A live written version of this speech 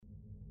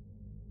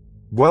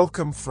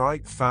Welcome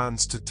Fright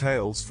fans to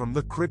Tales from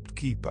the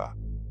Cryptkeeper.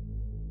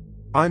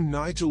 I'm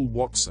Nigel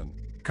Watson,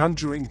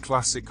 conjuring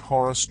classic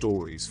horror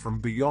stories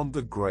from beyond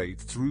the grave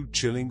through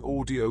chilling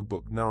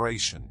audiobook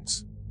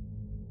narrations.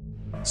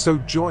 So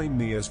join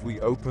me as we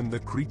open the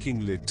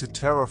creaking lid to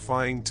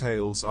terrifying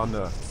tales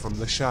unearthed from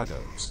the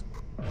shadows.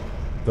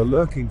 The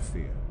Lurking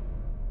Fear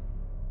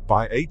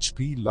by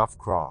H.P.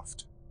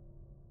 Lovecraft.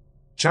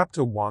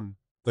 Chapter 1,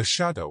 The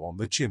Shadow on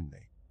the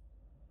Chimney.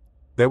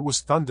 There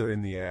was thunder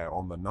in the air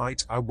on the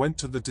night I went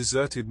to the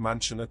deserted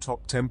mansion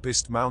atop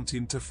Tempest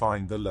Mountain to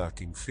find the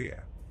Lurking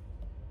Fear.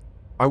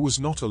 I was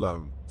not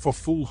alone, for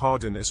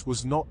foolhardiness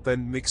was not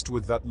then mixed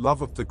with that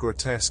love of the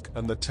grotesque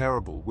and the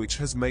terrible which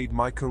has made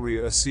my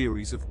career a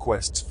series of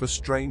quests for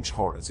strange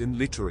horrors in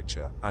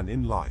literature and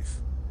in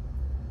life.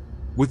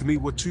 With me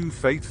were two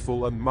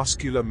faithful and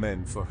muscular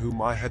men for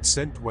whom I had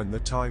sent when the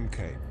time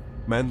came,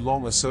 men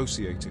long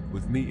associated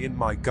with me in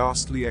my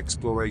ghastly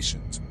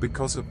explorations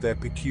because of their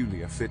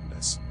peculiar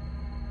fitness.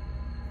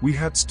 We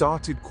had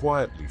started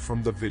quietly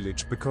from the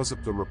village because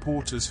of the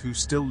reporters who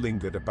still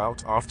lingered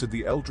about after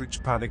the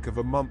eldritch panic of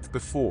a month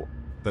before,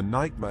 the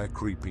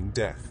nightmare-creeping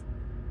death.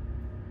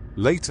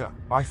 Later,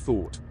 I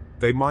thought,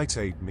 they might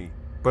aid me,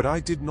 but I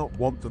did not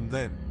want them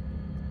then.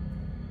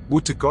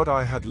 Would to God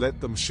I had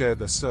let them share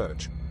the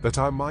search, that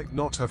I might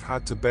not have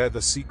had to bear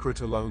the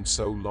secret alone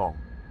so long,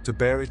 to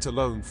bear it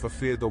alone for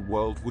fear the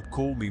world would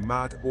call me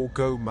mad or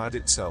go mad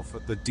itself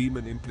at the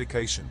demon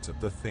implications of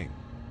the thing.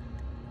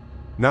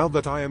 Now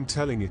that I am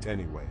telling it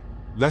anyway,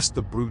 lest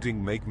the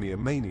brooding make me a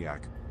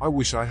maniac, I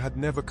wish I had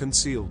never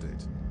concealed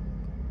it.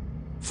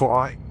 For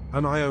I,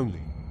 and I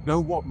only, know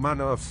what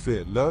manner of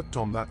fear lurked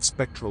on that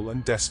spectral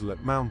and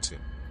desolate mountain.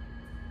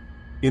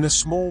 In a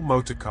small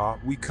motorcar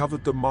we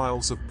covered the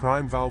miles of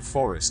primeval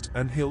forest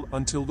and hill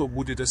until the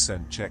wooded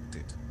ascent checked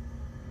it.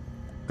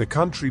 The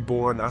country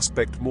bore an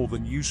aspect more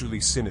than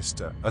usually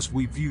sinister as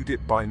we viewed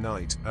it by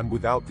night and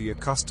without the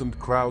accustomed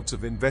crowds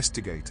of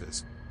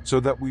investigators, so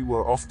that we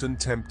were often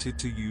tempted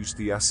to use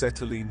the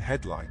acetylene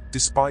headlight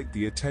despite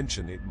the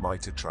attention it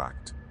might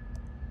attract.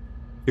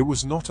 It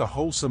was not a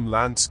wholesome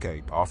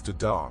landscape after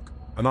dark,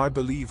 and I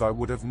believe I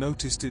would have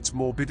noticed its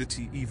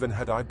morbidity even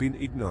had I been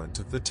ignorant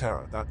of the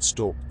terror that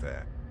stalked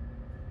there.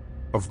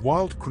 Of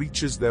wild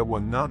creatures there were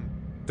none.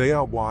 They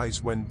are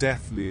wise when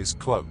death leers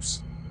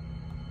close.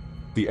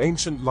 The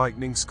ancient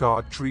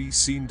lightning-scarred trees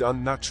seemed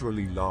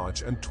unnaturally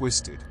large and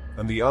twisted,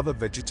 and the other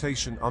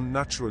vegetation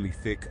unnaturally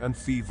thick and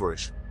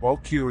feverish, while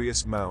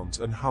curious mounds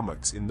and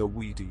hummocks in the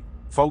weedy,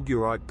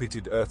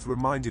 fulgurite-pitted earth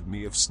reminded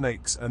me of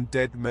snakes and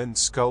dead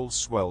men's skulls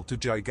swelled to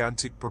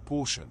gigantic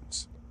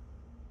proportions.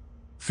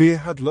 Fear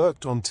had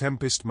lurked on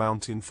Tempest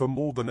Mountain for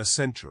more than a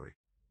century.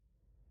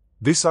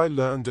 This I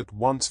learned at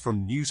once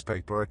from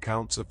newspaper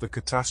accounts of the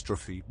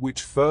catastrophe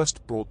which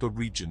first brought the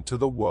region to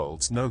the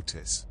world's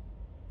notice.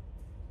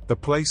 The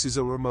place is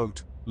a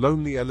remote,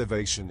 lonely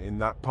elevation in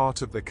that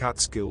part of the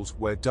Catskills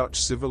where Dutch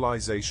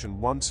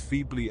civilization once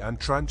feebly and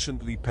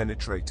transiently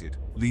penetrated,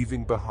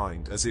 leaving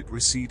behind as it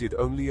receded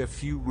only a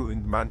few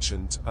ruined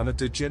mansions and a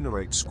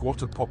degenerate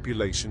squatter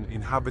population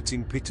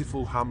inhabiting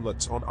pitiful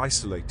hamlets on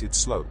isolated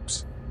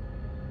slopes.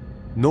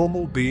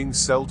 Normal beings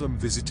seldom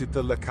visited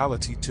the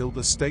locality till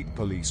the state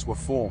police were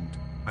formed,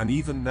 and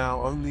even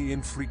now only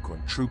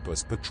infrequent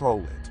troopers patrol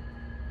it.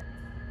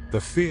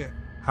 The fear,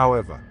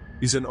 however,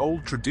 is an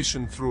old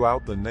tradition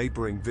throughout the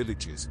neighboring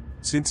villages,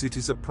 since it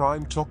is a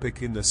prime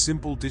topic in the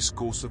simple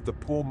discourse of the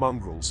poor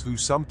mongrels who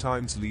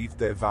sometimes leave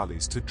their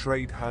valleys to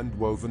trade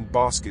hand-woven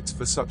baskets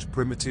for such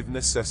primitive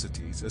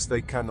necessities as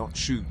they cannot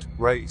shoot,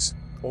 raise,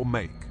 or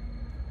make.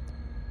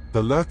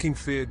 The Lurking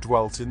Fear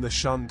dwelt in the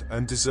shunned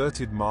and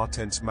deserted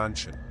Martense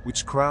mansion,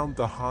 which crowned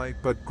the high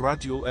but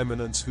gradual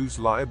eminence whose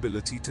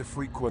liability to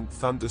frequent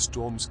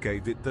thunderstorms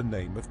gave it the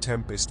name of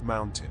Tempest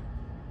Mountain.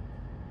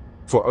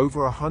 For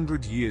over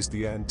 100 years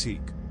the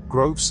antique,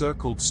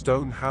 grove-circled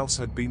stone house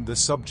had been the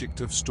subject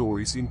of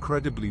stories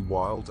incredibly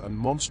wild and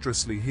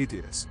monstrously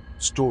hideous,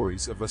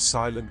 stories of a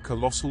silent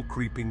colossal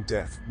creeping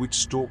death which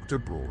stalked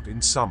abroad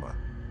in summer.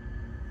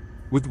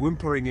 With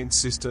whimpering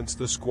insistence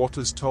the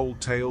squatters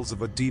told tales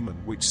of a demon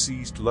which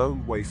seized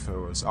lone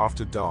wayfarers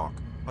after dark,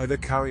 either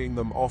carrying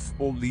them off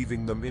or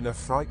leaving them in a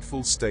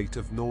frightful state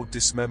of gnawed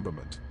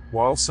dismemberment,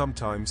 while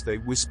sometimes they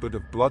whispered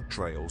of blood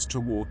trails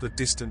toward the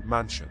distant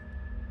mansion.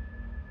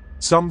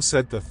 Some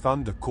said the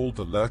thunder called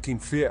the Lurking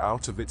Fear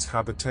out of its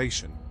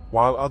habitation,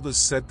 while others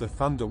said the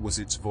thunder was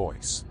its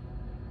voice.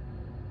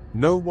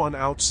 No one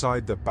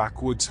outside the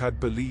backwoods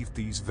had believed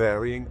these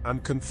varying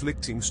and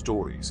conflicting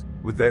stories,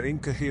 with their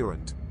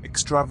incoherent,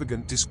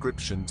 extravagant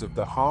descriptions of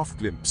the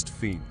half-glimpsed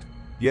fiend,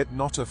 yet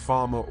not a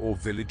farmer or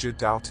villager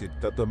doubted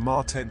that the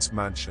Martense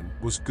mansion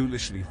was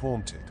ghoulishly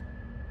haunted.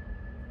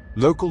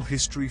 Local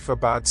history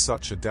forbade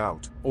such a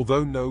doubt,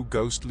 although no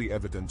ghostly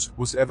evidence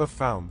was ever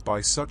found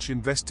by such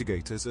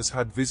investigators as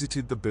had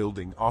visited the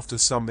building after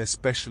some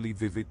especially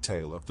vivid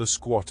tale of the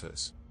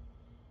squatters.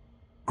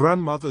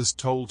 Grandmothers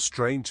told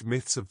strange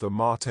myths of the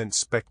Martense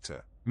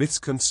spectre, myths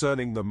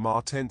concerning the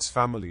Martense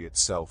family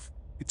itself,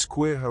 its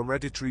queer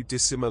hereditary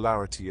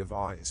dissimilarity of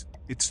eyes,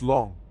 its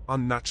long,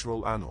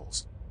 unnatural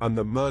annals, and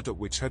the murder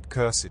which had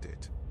cursed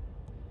it.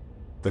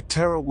 The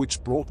terror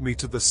which brought me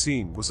to the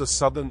scene was a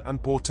sudden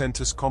and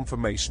portentous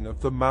confirmation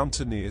of the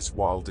mountaineers'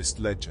 wildest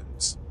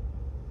legends.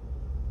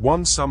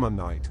 One summer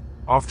night,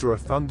 after a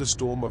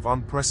thunderstorm of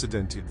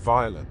unprecedented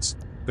violence,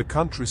 the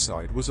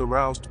countryside was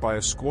aroused by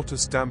a squatter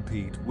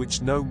stampede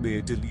which no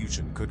mere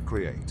delusion could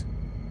create.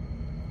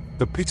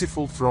 The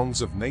pitiful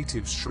throngs of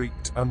natives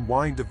shrieked and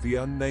whined of the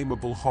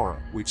unnameable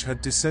horror which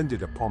had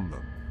descended upon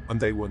them,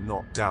 and they were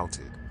not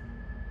doubted.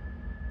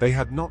 They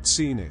had not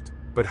seen it,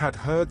 but had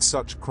heard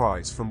such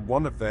cries from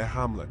one of their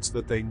hamlets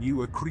that they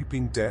knew a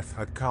creeping death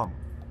had come.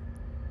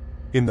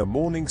 In the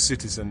morning,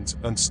 citizens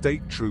and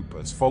state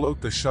troopers followed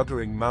the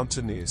shuddering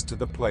mountaineers to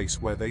the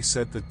place where they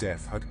said the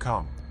death had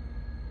come.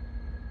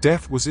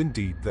 Death was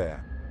indeed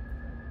there.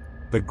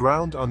 The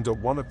ground under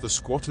one of the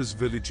squatters'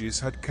 villages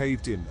had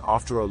caved in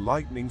after a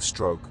lightning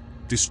stroke,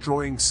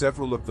 destroying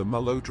several of the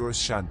malodorous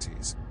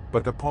shanties,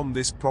 but upon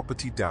this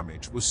property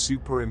damage was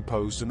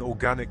superimposed an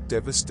organic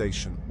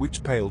devastation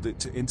which paled it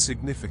to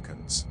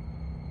insignificance.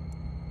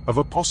 Of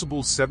a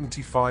possible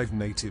 75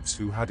 natives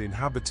who had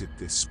inhabited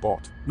this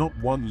spot, not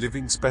one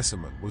living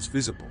specimen was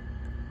visible.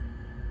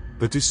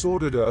 The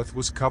disordered earth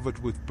was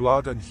covered with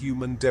blood and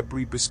human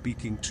debris,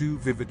 bespeaking too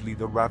vividly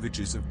the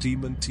ravages of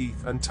demon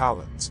teeth and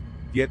talons,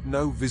 yet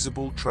no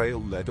visible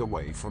trail led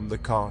away from the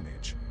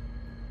carnage.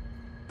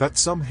 That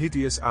some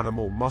hideous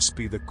animal must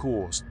be the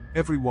cause,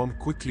 everyone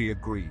quickly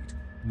agreed,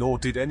 nor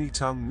did any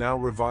tongue now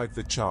revive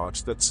the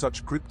charge that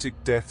such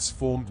cryptic deaths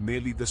formed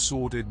merely the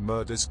sordid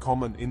murders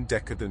common in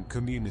decadent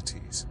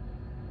communities.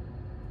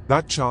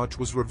 That charge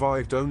was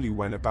revived only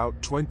when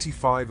about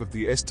 25 of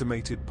the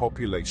estimated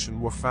population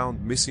were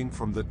found missing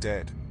from the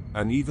dead,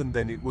 and even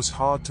then it was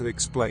hard to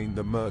explain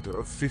the murder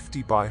of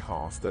 50 by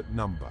half that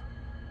number.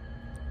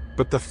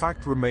 But the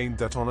fact remained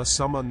that on a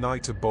summer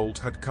night a bolt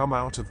had come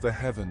out of the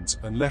heavens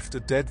and left a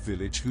dead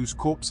village whose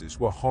corpses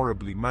were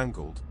horribly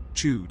mangled,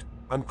 chewed,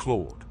 and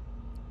clawed.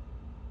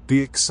 The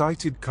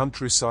excited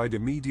countryside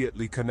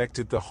immediately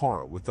connected the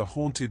horror with the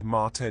haunted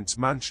Martense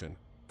mansion,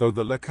 though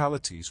the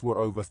localities were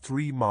over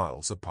 3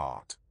 miles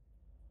apart.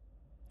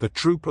 The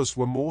troopers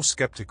were more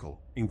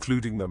skeptical,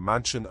 including the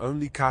mansion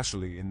only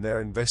casually in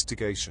their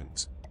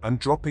investigations, and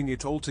dropping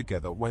it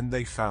altogether when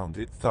they found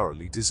it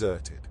thoroughly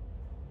deserted.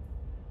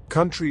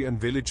 Country and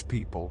village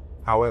people,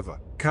 however,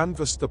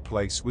 canvassed the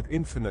place with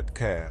infinite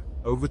care,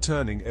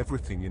 overturning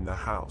everything in the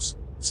house,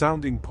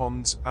 sounding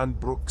ponds and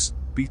brooks,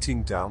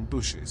 beating down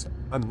bushes,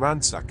 and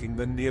ransacking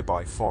the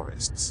nearby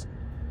forests.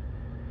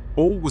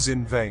 All was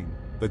in vain.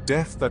 The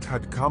death that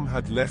had come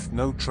had left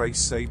no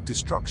trace save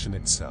destruction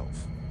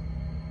itself.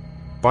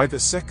 By the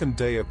second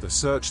day of the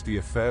search the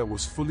affair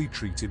was fully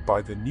treated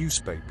by the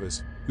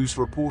newspapers, whose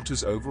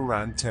reporters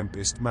overran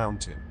Tempest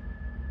Mountain.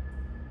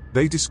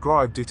 They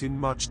described it in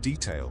much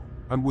detail,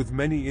 and with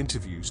many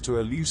interviews to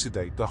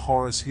elucidate the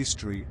horror's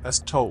history as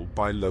told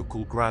by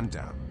local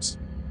grandams.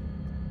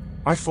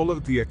 I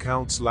followed the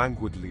accounts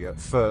languidly at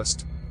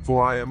first,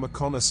 for I am a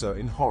connoisseur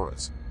in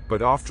horrors,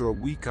 but after a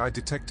week I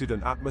detected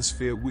an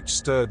atmosphere which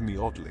stirred me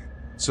oddly,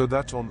 so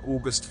that on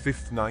August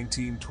 5,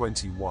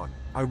 1921,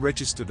 I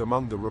registered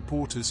among the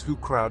reporters who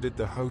crowded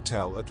the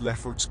hotel at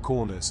Lefferts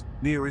Corners,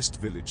 nearest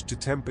village to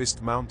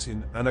Tempest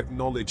Mountain and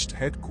acknowledged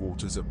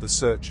headquarters of the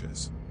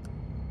searchers.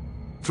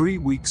 3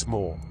 weeks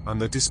more,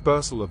 and the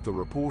dispersal of the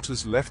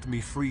reporters left me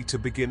free to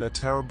begin a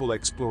terrible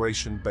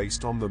exploration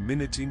based on the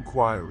minute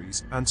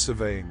inquiries and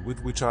surveying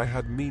with which I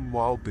had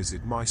meanwhile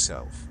busied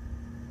myself.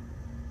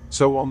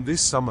 So on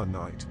this summer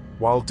night,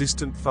 while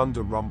distant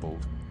thunder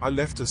rumbled, I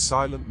left a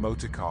silent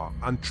motorcar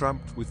and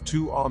tramped with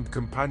 2 armed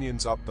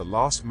companions up the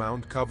last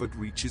mound-covered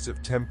reaches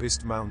of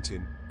Tempest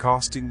Mountain,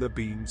 casting the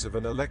beams of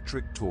an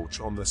electric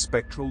torch on the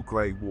spectral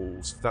grey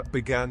walls that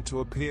began to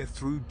appear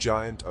through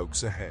giant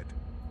oaks ahead.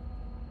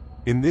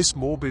 In this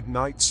morbid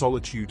night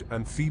solitude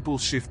and feeble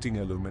shifting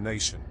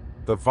illumination,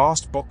 the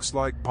vast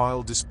box-like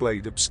pile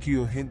displayed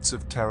obscure hints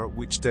of terror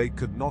which day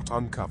could not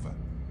uncover,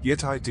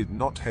 yet I did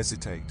not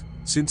hesitate,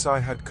 since I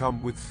had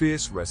come with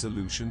fierce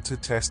resolution to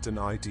test an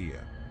idea.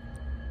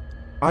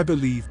 I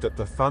believed that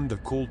the thunder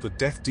called the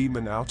death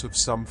demon out of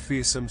some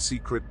fearsome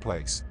secret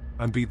place,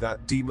 and be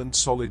that demon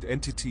solid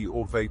entity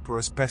or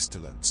vaporous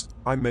pestilence,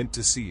 I meant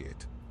to see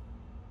it.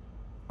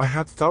 I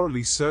had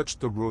thoroughly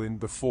searched the ruin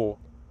before,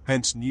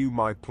 hence knew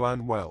my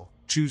plan well,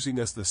 choosing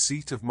as the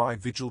seat of my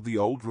vigil the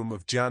old room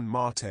of Jan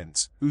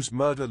Martense, whose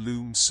murder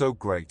looms so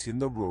great in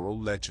the rural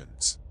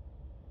legends.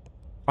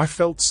 I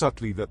felt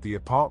subtly that the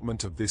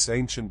apartment of this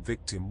ancient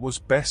victim was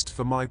best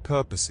for my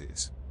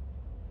purposes.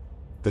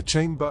 The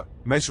chamber,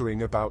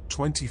 measuring about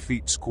 20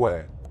 feet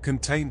square,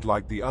 contained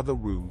like the other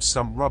rooms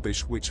some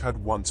rubbish which had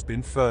once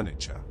been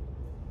furniture.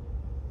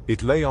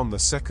 It lay on the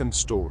 2nd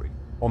story,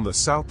 on the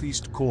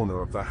southeast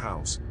corner of the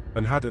house,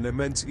 and had an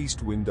immense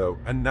east window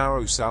and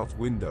narrow south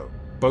window,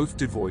 both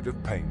devoid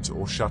of panes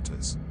or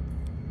shutters.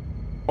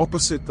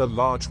 Opposite the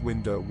large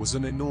window was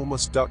an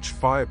enormous Dutch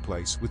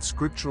fireplace with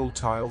scriptural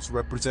tiles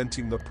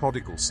representing the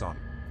prodigal son,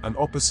 and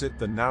opposite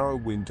the narrow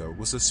window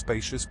was a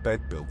spacious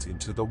bed built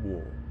into the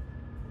wall.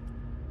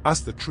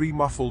 As the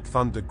tree-muffled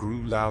thunder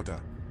grew louder,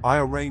 I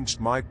arranged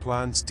my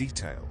plan's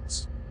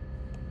details.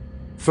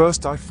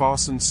 First I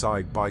fastened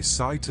side by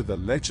side to the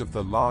ledge of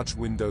the large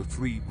window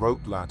 3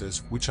 rope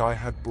ladders which I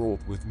had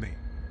brought with me.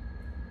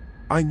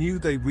 I knew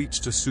they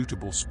reached a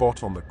suitable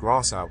spot on the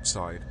grass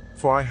outside,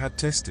 for I had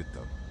tested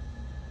them.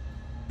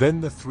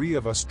 Then the 3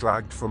 of us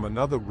dragged from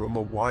another room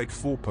a wide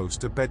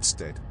 4-poster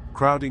bedstead,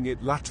 crowding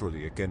it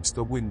laterally against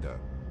the window.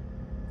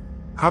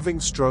 Having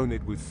strewn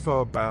it with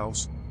fir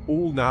boughs,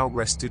 all now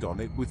rested on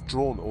it with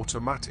drawn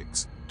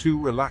automatics, 2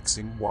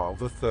 relaxing while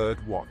the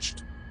 3rd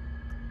watched.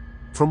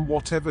 From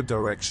whatever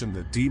direction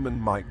the demon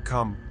might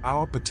come,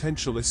 our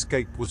potential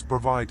escape was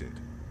provided.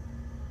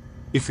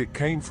 If it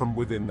came from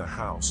within the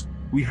house,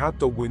 we had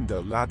the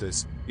window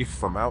ladders, if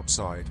from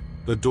outside,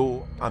 the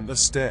door and the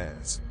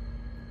stairs.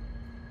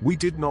 We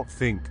did not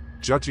think,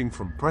 judging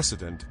from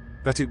precedent,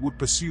 that it would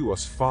pursue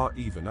us far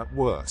even at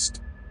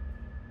worst.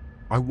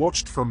 I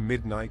watched from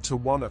midnight to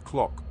 1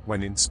 o'clock,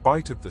 when in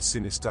spite of the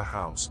sinister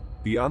house,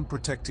 the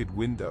unprotected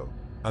window,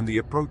 and the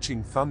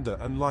approaching thunder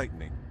and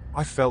lightning,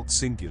 I felt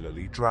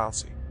singularly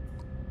drowsy.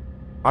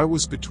 I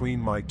was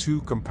between my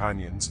 2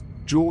 companions,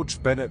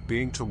 George Bennet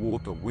being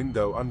toward the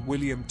window and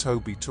William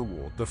Toby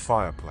toward the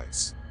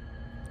fireplace.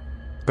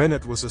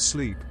 Bennet was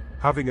asleep,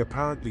 having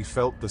apparently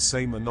felt the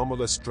same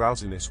anomalous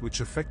drowsiness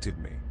which affected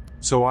me,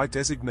 so I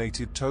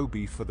designated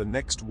Toby for the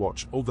next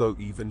watch, although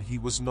even he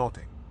was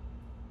nodding.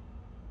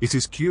 It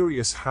is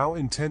curious how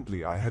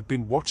intently I had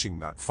been watching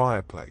that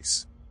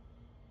fireplace.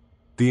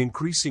 The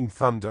increasing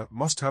thunder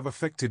must have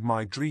affected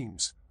my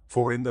dreams,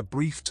 for in the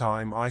brief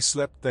time I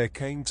slept there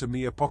came to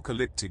me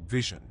apocalyptic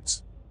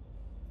visions.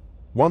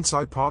 Once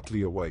I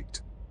partly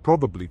awaked,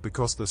 probably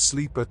because the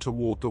sleeper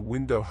toward the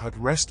window had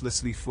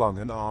restlessly flung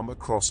an arm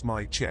across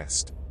my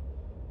chest.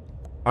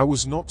 I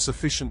was not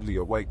sufficiently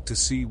awake to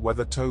see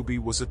whether Toby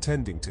was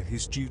attending to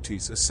his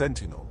duties as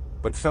sentinel,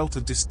 but felt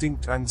a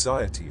distinct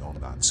anxiety on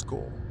that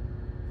score.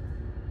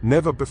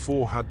 Never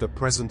before had the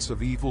presence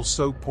of evil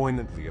so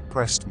poignantly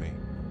oppressed me.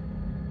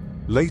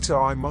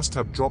 Later I must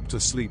have dropped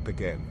asleep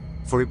again,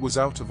 for it was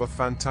out of a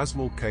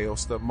phantasmal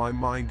chaos that my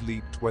mind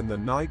leaped when the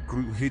night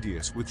grew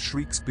hideous with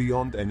shrieks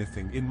beyond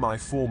anything in my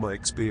former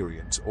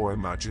experience or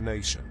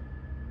imagination.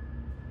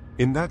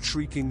 In that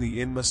shrieking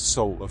the inmost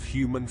soul of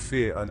human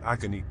fear and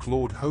agony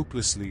clawed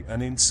hopelessly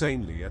and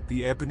insanely at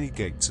the ebony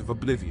gates of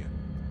oblivion.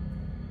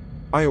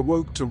 I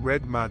awoke to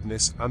red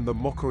madness and the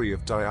mockery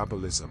of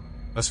diabolism,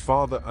 as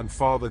farther and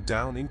farther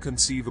down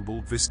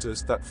inconceivable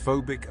vistas that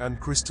phobic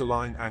and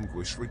crystalline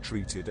anguish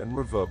retreated and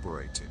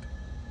reverberated.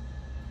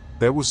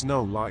 There was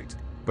no light,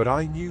 but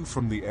I knew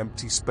from the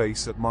empty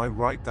space at my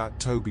right that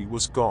Toby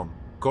was gone,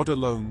 God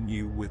alone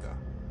knew whither.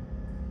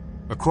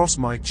 Across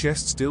my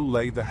chest still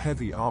lay the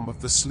heavy arm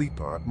of the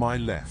sleeper at my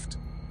left.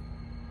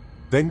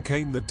 Then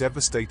came the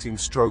devastating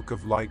stroke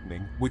of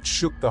lightning which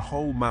shook the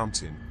whole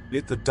mountain,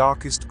 lit the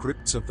darkest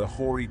crypts of the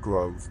hoary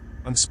grove,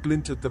 and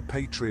splintered the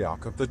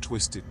patriarch of the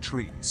twisted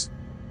trees.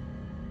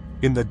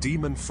 In the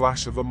demon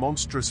flash of a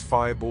monstrous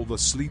fireball the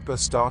sleeper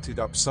started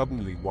up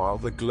suddenly while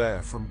the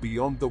glare from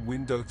beyond the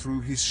window threw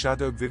his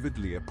shadow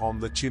vividly upon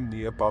the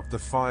chimney above the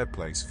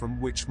fireplace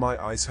from which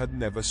my eyes had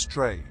never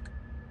strayed.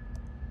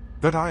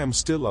 That I am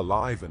still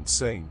alive and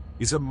sane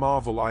is a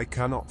marvel I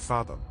cannot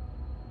fathom.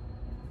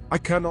 I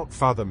cannot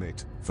fathom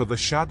it, for the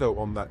shadow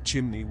on that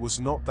chimney was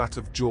not that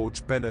of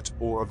George Bennet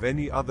or of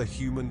any other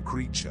human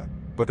creature,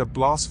 but a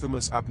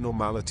blasphemous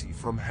abnormality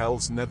from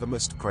hell's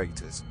nethermost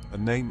craters, a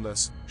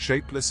nameless,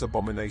 shapeless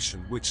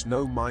abomination which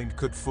no mind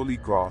could fully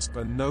grasp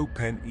and no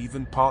pen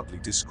even partly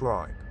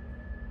describe.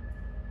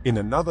 In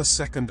another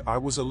second I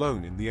was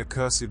alone in the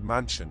accursed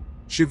mansion,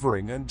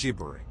 shivering and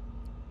gibbering.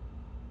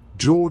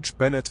 George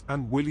Bennet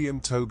and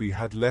William Toby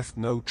had left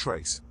no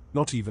trace,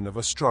 not even of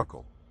a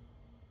struggle.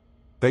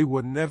 They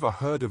were never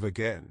heard of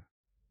again.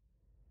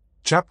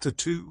 Chapter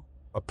 2: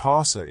 A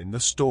Passer in the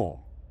Storm.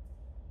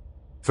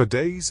 For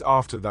days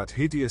after that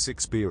hideous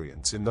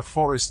experience in the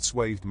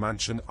forest-swathed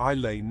mansion I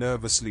lay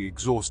nervously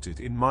exhausted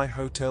in my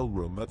hotel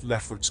room at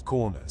Lefferts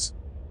Corners.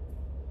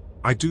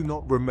 I do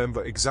not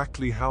remember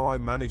exactly how I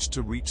managed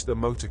to reach the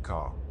motor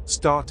car,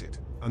 start it,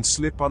 and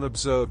slip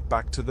unobserved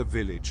back to the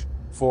village,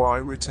 for I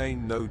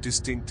retain no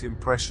distinct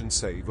impression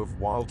save of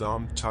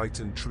wild-armed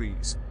Titan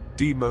trees,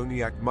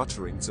 demoniac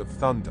mutterings of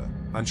thunder,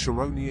 and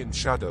Charonian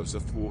shadows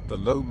athwart the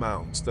low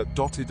mounds that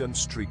dotted and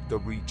streaked the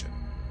region.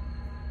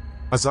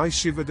 As I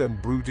shivered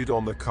and brooded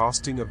on the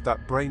casting of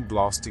that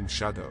brain-blasting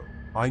shadow,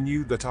 I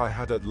knew that I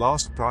had at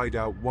last pried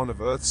out one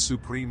of Earth's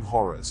supreme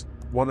horrors,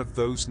 one of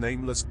those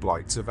nameless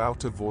blights of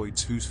outer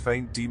voids whose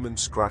faint demon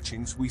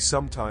scratchings we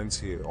sometimes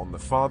hear on the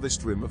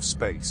farthest rim of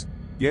space,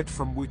 yet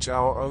from which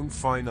our own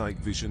finite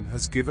vision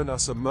has given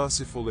us a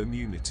merciful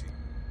immunity.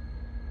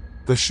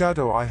 The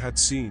shadow I had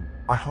seen,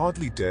 I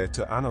hardly dared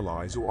to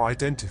analyze or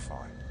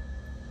identify.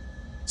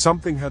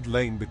 Something had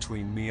lain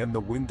between me and the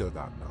window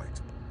that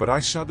night, but I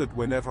shuddered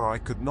whenever I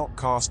could not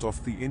cast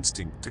off the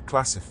instinct to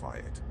classify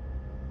it.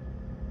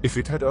 If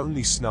it had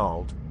only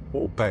snarled,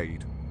 or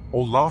bayed,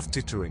 or laughed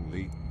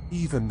titteringly,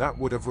 even that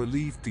would have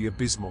relieved the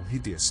abysmal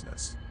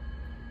hideousness.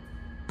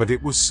 But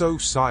it was so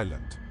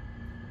silent.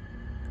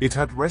 It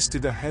had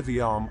rested a heavy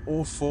arm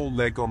or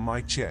foreleg on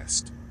my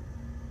chest.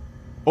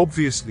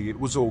 Obviously it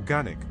was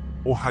organic,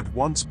 or had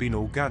once been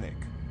organic.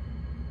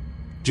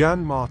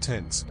 Jan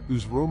Martense,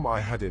 whose room I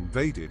had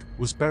invaded,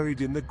 was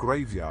buried in the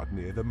graveyard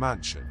near the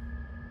mansion.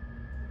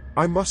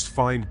 I must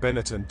find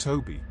Bennett and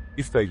Toby.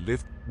 If they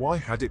lived, why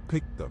had it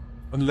picked them,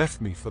 and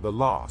left me for the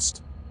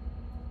last?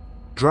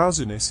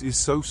 Drowsiness is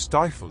so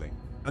stifling,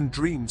 and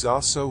dreams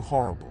are so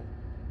horrible.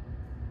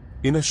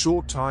 In a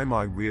short time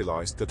I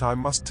realized that I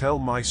must tell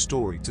my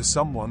story to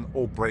someone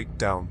or break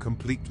down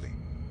completely.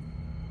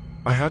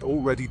 I had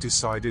already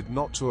decided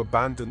not to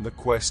abandon the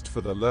quest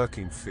for the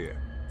lurking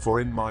fear,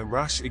 for in my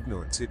rash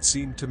ignorance it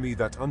seemed to me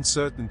that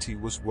uncertainty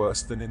was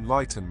worse than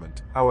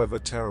enlightenment, however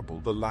terrible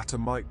the latter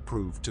might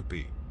prove to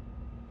be.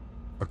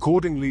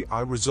 Accordingly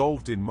I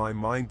resolved in my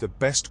mind the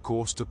best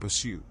course to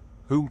pursue,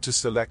 whom to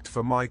select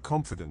for my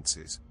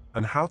confidences,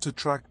 and how to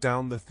track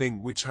down the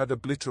thing which had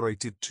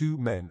obliterated 2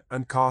 men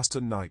and cast a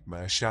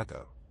nightmare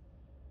shadow.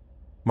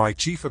 My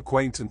chief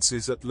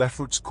acquaintances at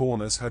Lefferts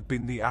Corners had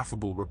been the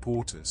affable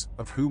reporters,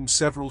 of whom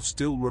several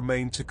still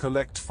remained to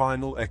collect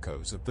final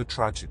echoes of the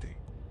tragedy.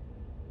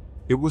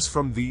 It was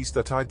from these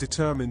that I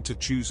determined to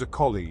choose a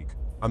colleague,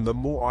 and the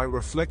more I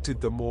reflected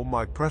the more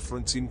my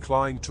preference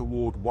inclined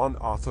toward one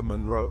Arthur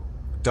Monroe,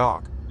 a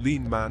dark,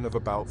 lean man of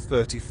about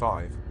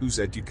 35, whose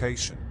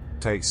education,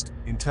 taste,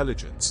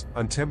 intelligence,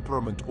 and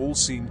temperament all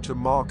seemed to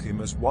mark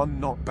him as one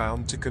not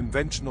bound to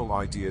conventional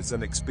ideas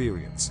and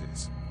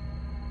experiences.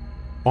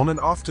 On an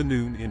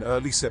afternoon in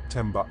early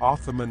September,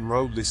 Arthur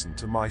Monroe listened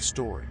to my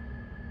story.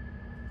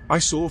 I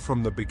saw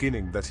from the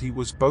beginning that he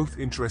was both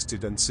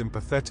interested and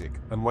sympathetic,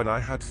 and when I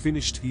had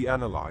finished he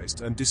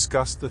analyzed and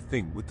discussed the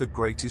thing with the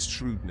greatest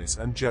shrewdness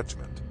and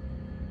judgment.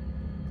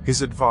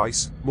 His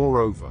advice,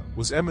 moreover,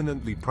 was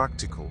eminently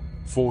practical,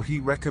 for he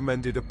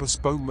recommended a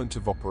postponement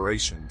of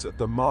operations at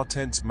the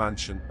Martense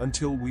mansion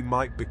until we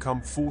might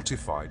become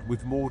fortified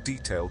with more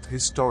detailed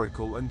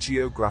historical and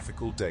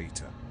geographical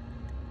data.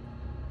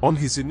 On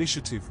his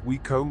initiative we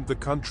combed the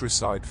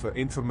countryside for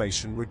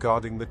information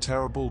regarding the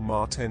terrible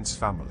Martense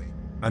family,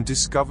 and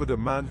discovered a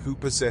man who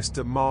possessed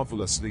a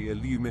marvelously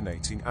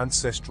illuminating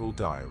ancestral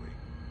diary.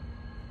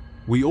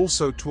 We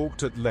also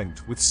talked at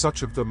length with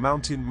such of the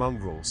mountain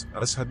mongrels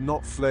as had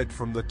not fled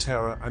from the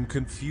terror and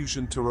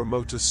confusion to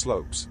remoter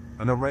slopes,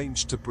 and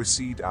arranged to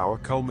precede our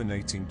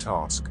culminating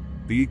task,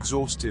 the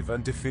exhaustive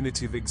and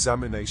definitive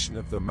examination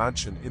of the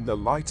mansion in the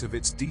light of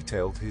its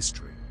detailed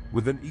history,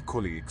 with an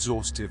equally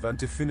exhaustive and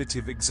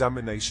definitive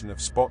examination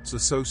of spots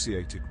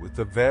associated with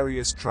the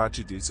various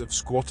tragedies of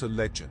squatter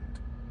legend.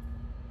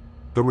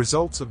 The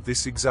results of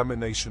this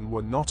examination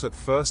were not at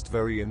first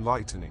very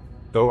enlightening,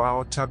 though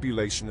our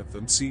tabulation of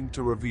them seemed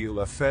to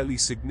reveal a fairly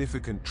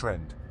significant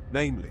trend,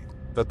 namely,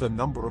 that the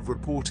number of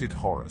reported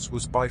horrors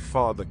was by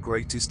far the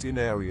greatest in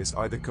areas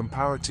either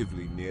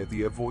comparatively near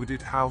the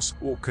avoided house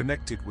or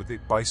connected with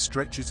it by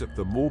stretches of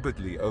the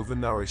morbidly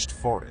overnourished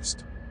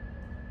forest.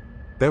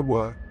 There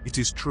were, it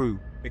is true,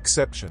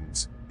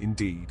 exceptions.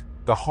 Indeed,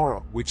 the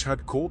horror which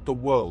had caught the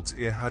world's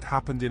ear had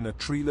happened in a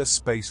treeless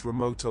space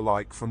remote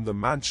alike from the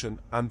mansion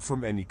and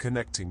from any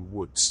connecting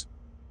woods.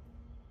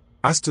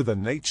 As to the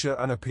nature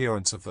and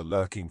appearance of the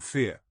lurking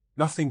fear,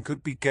 nothing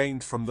could be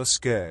gained from the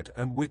scared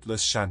and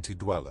witless shanty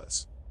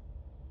dwellers.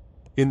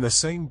 In the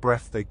same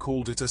breath they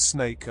called it a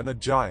snake and a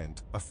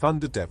giant, a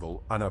thunder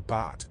devil and a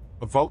bat,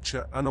 a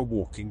vulture and a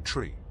walking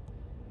tree.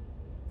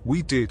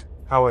 We did,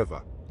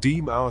 however,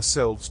 deem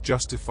ourselves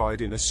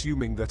justified in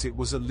assuming that it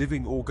was a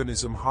living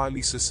organism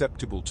highly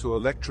susceptible to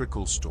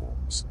electrical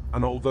storms,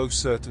 and although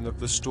certain of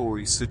the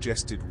stories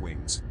suggested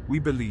wings, we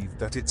believed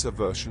that its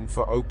aversion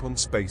for open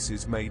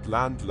spaces made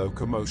land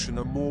locomotion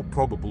a more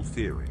probable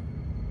theory.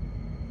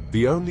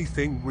 The only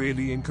thing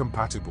really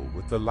incompatible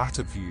with the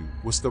latter view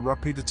was the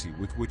rapidity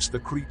with which the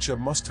creature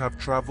must have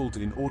traveled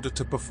in order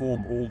to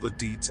perform all the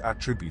deeds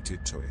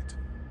attributed to it.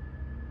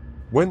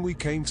 When we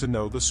came to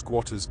know the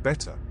squatters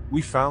better,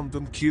 we found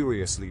them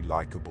curiously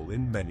likable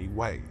in many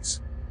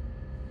ways.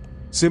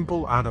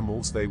 Simple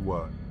animals they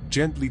were,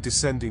 gently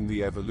descending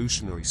the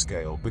evolutionary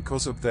scale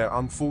because of their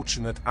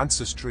unfortunate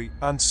ancestry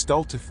and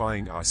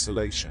stultifying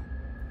isolation.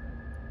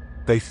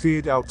 They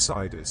feared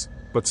outsiders,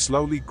 but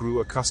slowly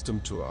grew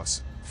accustomed to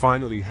us,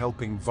 finally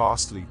helping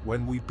vastly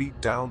when we beat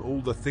down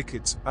all the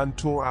thickets and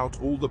tore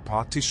out all the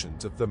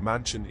partitions of the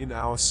mansion in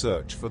our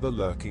search for the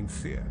lurking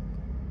fear.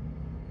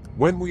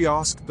 When we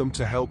asked them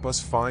to help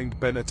us find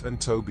Bennett and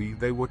Toby,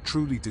 they were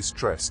truly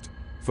distressed,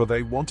 for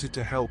they wanted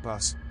to help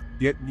us,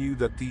 yet knew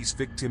that these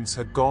victims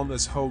had gone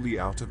as wholly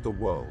out of the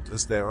world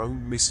as their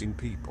own missing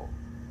people.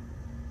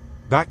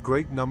 That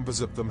great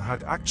numbers of them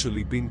had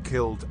actually been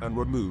killed and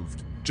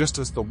removed, just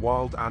as the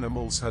wild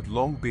animals had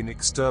long been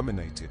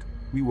exterminated,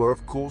 we were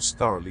of course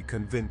thoroughly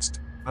convinced,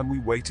 and we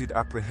waited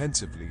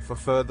apprehensively for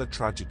further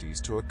tragedies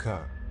to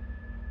occur.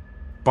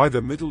 By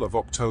the middle of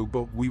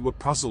October we were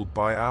puzzled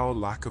by our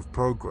lack of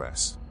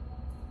progress.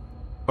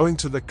 Owing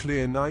to the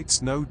clear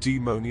nights no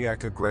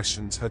demoniac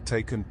aggressions had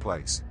taken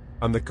place,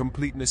 and the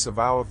completeness of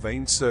our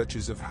vain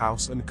searches of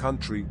house and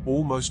country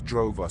almost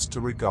drove us to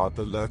regard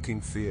the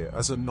lurking fear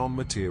as a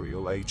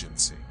non-material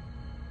agency.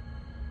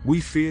 We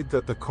feared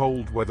that the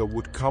cold weather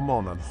would come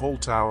on and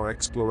halt our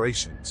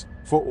explorations,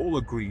 for all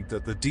agreed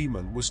that the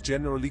demon was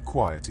generally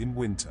quiet in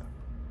winter.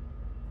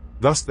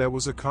 Thus there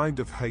was a kind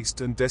of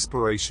haste and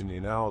desperation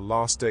in our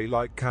last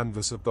daylight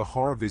canvass of the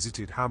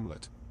horror-visited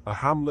hamlet, a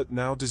hamlet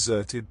now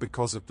deserted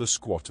because of the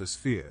squatters'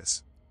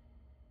 fears.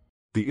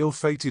 The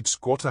ill-fated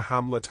squatter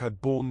hamlet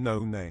had borne no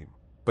name,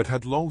 but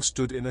had long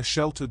stood in a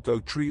sheltered though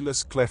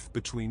treeless cleft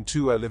between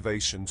two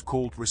elevations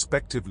called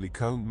respectively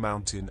Cone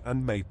Mountain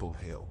and Maple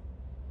Hill.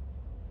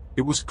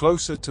 It was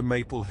closer to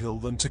Maple Hill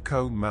than to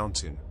Cone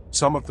Mountain,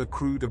 some of the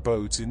crude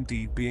abodes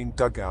indeed being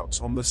dugouts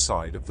on the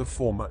side of the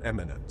former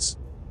eminence.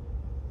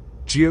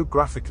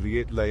 Geographically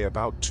it lay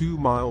about 2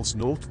 miles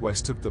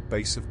northwest of the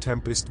base of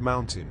Tempest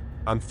Mountain,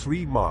 and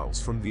 3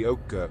 miles from the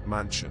oak-girt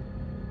mansion.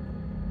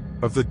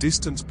 Of the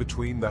distance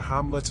between the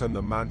hamlet and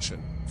the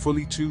mansion,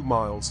 fully 2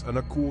 miles and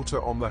a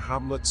quarter on the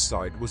hamlet's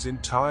side was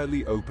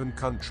entirely open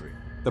country,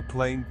 the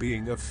plain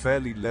being of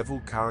fairly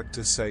level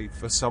character save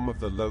for some of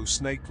the low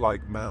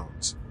snake-like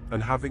mounds,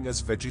 and having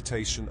as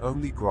vegetation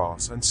only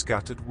grass and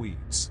scattered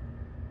weeds.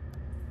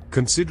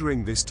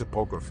 Considering this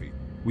topography,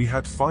 we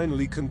had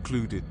finally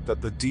concluded that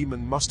the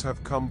demon must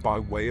have come by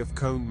way of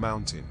Cone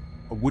Mountain,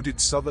 a wooded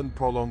southern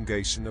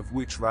prolongation of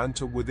which ran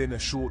to within a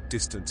short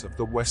distance of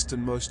the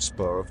westernmost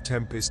spur of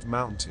Tempest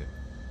Mountain.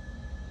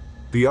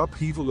 The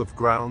upheaval of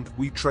ground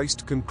we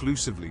traced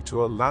conclusively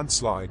to a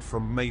landslide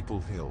from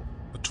Maple Hill,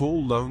 a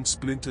tall lone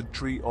splintered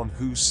tree on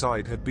whose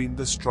side had been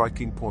the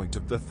striking point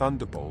of the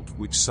thunderbolt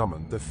which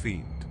summoned the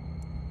fiend.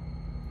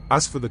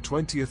 As for the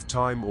 20th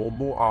time or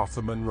more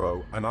Arthur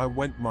Monroe and I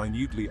went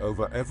minutely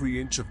over every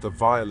inch of the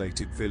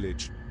violated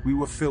village, we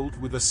were filled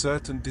with a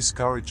certain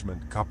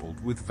discouragement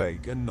coupled with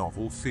vague and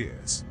novel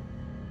fears.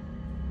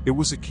 It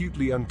was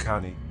acutely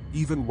uncanny,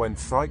 even when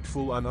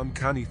frightful and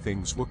uncanny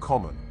things were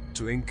common,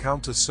 to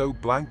encounter so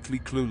blankly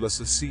clueless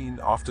a scene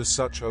after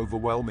such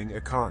overwhelming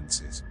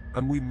occurrences,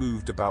 and we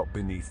moved about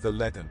beneath the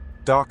leaden,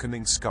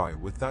 darkening sky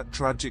with that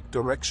tragic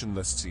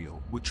directionless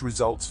zeal which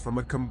results from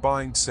a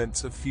combined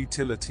sense of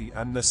futility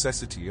and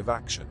necessity of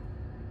action.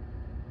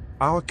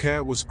 Our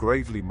care was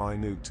gravely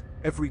minute.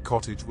 Every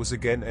cottage was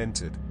again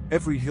entered,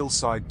 every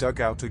hillside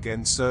dugout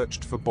again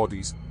searched for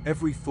bodies,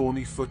 every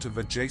thorny foot of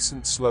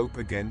adjacent slope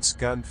again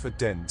scanned for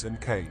dens and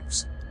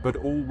caves, but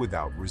all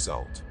without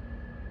result.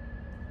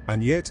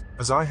 And yet,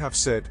 as I have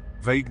said,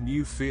 vague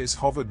new fears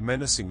hovered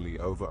menacingly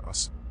over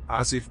us,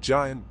 as if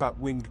giant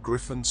bat-winged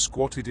griffins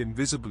squatted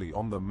invisibly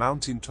on the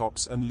mountain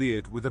tops and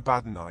leered with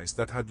abaddon eyes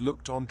that had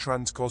looked on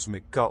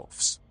transcosmic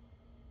gulfs.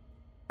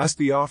 As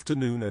the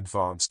afternoon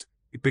advanced,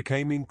 it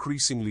became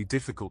increasingly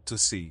difficult to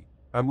see,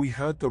 and we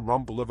heard the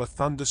rumble of a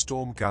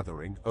thunderstorm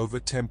gathering over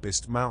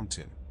Tempest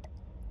Mountain.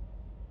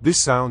 This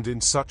sound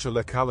in such a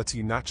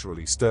locality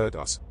naturally stirred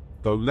us,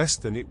 though less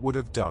than it would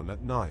have done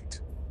at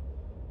night.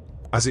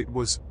 As it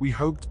was, we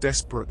hoped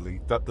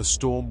desperately that the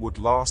storm would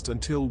last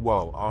until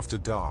well after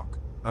dark,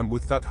 and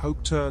with that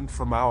hope turned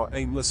from our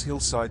aimless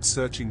hillside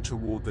searching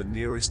toward the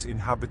nearest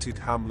inhabited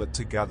hamlet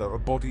to gather a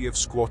body of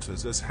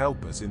squatters as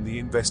helpers in the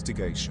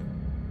investigation.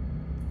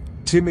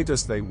 Timid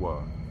as they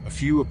were, a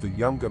few of the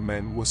younger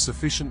men were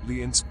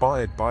sufficiently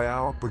inspired by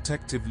our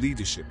protective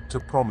leadership to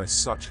promise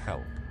such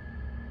help.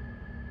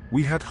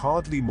 We had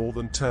hardly more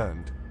than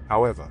turned,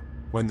 however,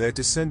 when there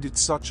descended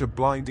such a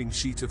blinding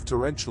sheet of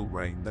torrential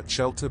rain that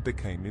shelter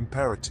became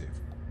imperative.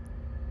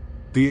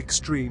 The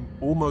extreme,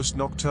 almost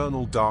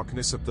nocturnal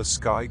darkness of the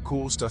sky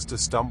caused us to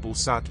stumble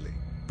sadly,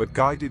 but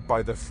guided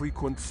by the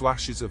frequent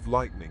flashes of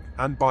lightning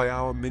and by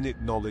our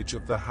minute knowledge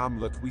of the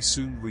hamlet we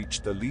soon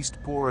reached the least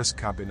porous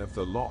cabin of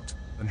the lot,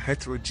 an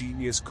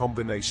heterogeneous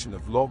combination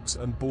of logs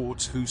and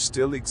boards whose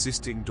still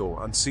existing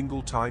door and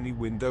single tiny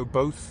window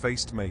both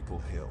faced Maple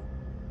Hill.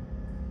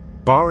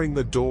 Barring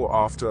the door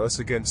after us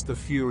against the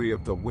fury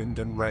of the wind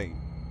and rain,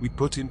 we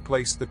put in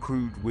place the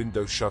crude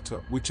window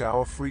shutter which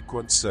our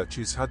frequent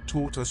searches had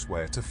taught us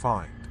where to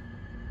find.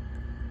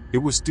 It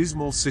was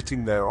dismal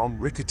sitting there on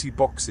rickety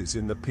boxes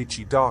in the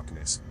pitchy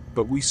darkness,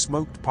 but we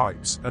smoked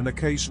pipes and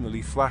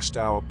occasionally flashed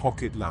our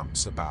pocket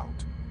lamps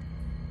about.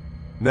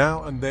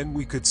 Now and then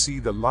we could see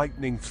the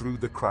lightning through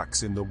the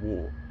cracks in the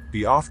wall.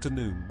 The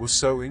afternoon was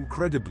so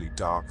incredibly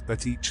dark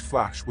that each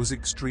flash was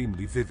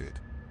extremely vivid.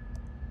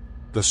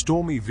 The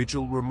stormy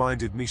vigil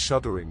reminded me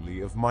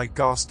shudderingly of my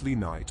ghastly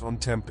night on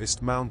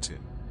Tempest Mountain.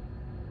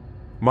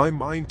 My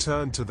mind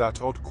turned to that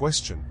odd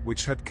question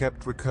which had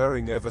kept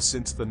recurring ever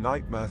since the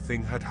nightmare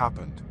thing had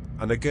happened,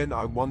 and again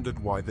I wondered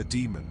why the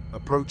demon,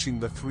 approaching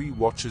the 3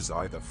 watchers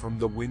either from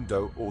the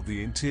window or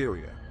the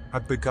interior,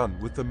 had begun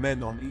with the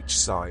men on each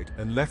side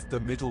and left the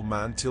middle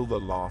man till the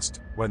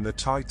last, when the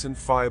Titan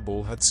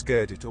fireball had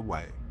scared it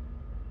away.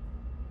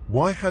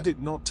 Why had it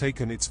not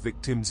taken its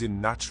victims in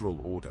natural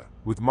order,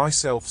 with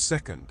myself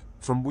second,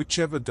 from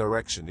whichever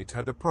direction it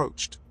had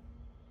approached?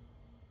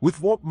 With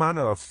what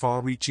manner of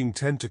far-reaching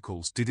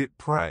tentacles did it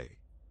prey?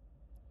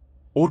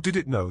 Or did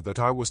it know that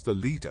I was the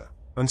leader,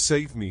 and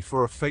save me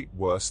for a fate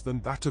worse than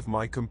that of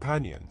my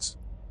companions.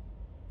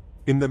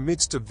 In the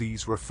midst of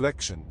these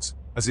reflections,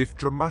 as if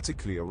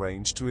dramatically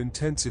arranged to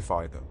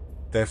intensify them,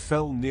 there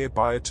fell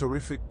nearby a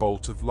terrific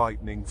bolt of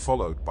lightning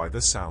followed by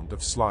the sound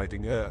of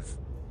sliding earth.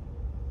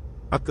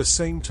 At the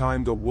same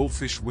time the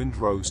wolfish wind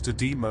rose to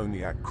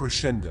demoniac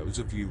crescendos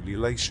of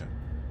ululation.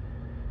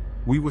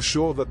 We were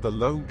sure that the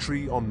lone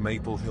tree on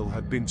Maple Hill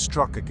had been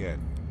struck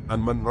again,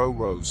 and Monroe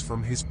rose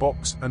from his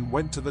box and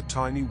went to the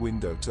tiny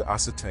window to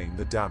ascertain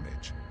the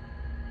damage.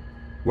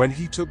 When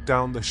he took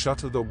down the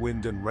shutter, the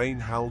wind and rain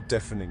howled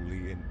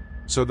deafeningly in,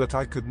 so that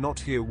I could not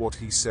hear what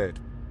he said,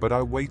 but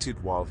I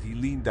waited while he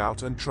leaned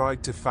out and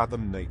tried to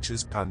fathom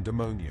nature's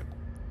pandemonium.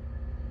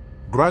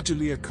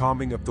 Gradually a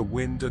calming of the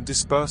wind and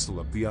dispersal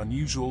of the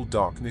unusual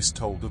darkness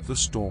told of the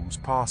storm's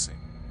passing.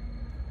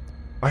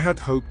 I had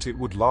hoped it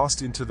would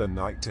last into the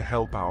night to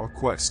help our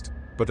quest,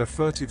 but a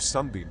furtive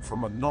sunbeam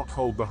from a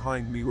knothole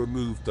behind me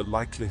removed the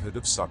likelihood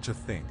of such a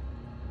thing.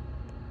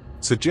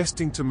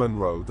 Suggesting to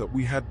Monroe that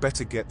we had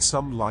better get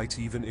some light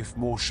even if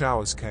more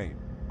showers came,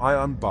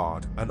 I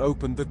unbarred and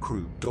opened the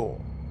crude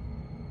door.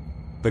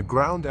 The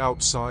ground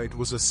outside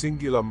was a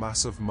singular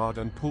mass of mud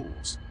and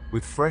pools,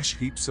 with fresh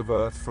heaps of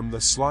earth from the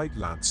slight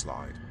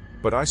landslide,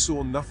 but I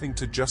saw nothing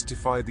to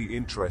justify the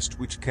interest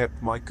which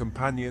kept my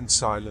companion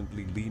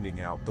silently leaning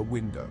out the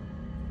window.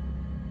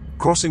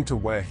 Crossing to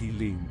where he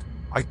leaned,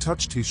 I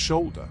touched his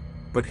shoulder,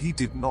 but he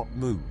did not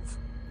move.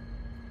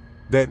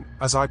 Then,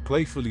 as I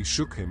playfully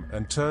shook him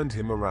and turned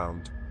him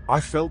around, I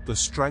felt the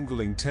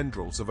strangling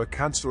tendrils of a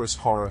cancerous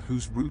horror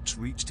whose roots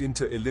reached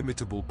into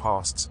illimitable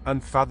pasts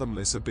and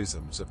fathomless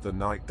abysms of the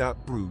night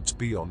that broods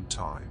beyond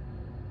time.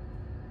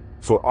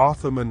 For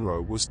Arthur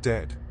Monroe was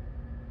dead,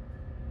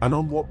 and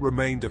on what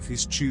remained of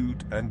his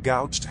chewed and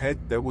gouged head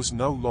there was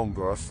no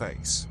longer a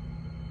face.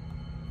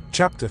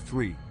 Chapter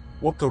 3: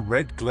 What the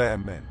Red Glare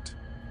Meant.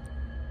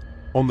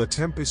 On the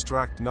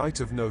tempest-racked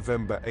night of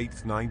November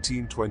 8,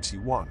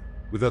 1921,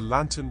 with a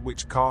lantern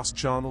which cast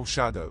charnel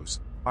shadows,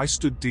 I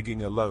stood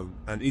digging alone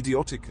and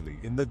idiotically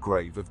in the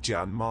grave of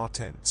Jan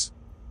Martense.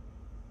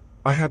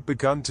 I had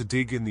begun to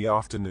dig in the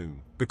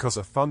afternoon, because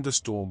a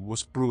thunderstorm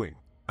was brewing,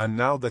 and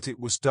now that it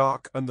was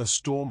dark and the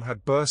storm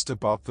had burst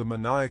above the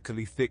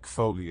maniacally thick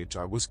foliage,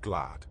 I was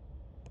glad.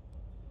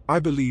 I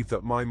believe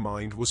that my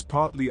mind was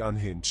partly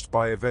unhinged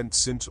by events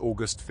since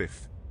August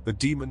 5th, the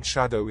demon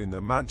shadow in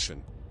the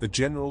mansion, the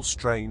general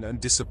strain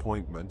and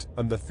disappointment,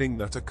 and the thing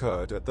that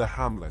occurred at the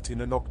hamlet in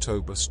an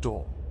October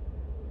storm.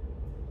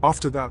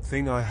 After that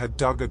thing I had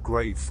dug a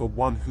grave for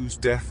one whose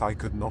death I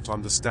could not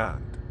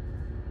understand.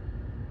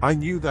 I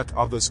knew that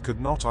others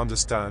could not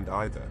understand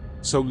either,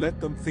 so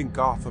let them think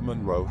Arthur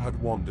Monroe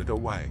had wandered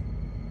away.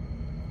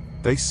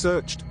 They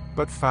searched,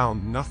 but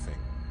found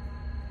nothing.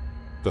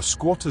 The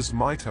squatters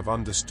might have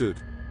understood,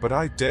 but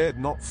I dared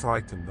not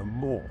frighten them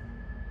more.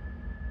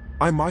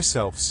 I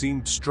myself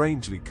seemed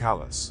strangely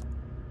callous.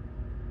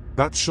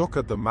 That shock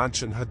at the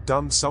mansion had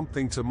done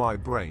something to my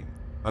brain,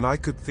 and I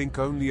could think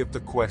only of the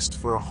quest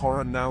for a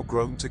horror now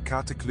grown to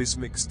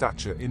cataclysmic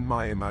stature in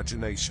my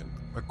imagination,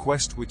 a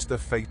quest which the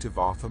fate of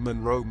Arthur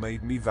Monroe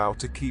made me vow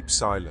to keep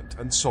silent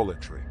and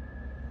solitary.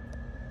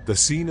 The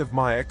scene of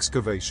my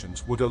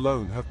excavations would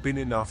alone have been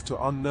enough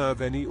to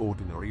unnerve any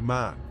ordinary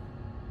man.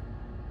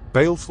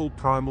 Baleful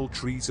primal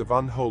trees of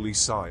unholy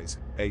size,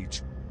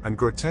 age, and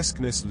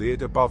grotesqueness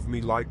leered above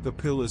me like the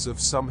pillars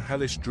of some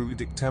hellish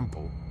druidic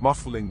temple,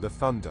 muffling the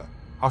thunder,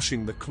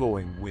 hushing the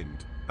clawing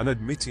wind, and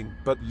admitting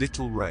but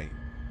little rain.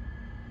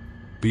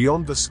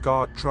 Beyond the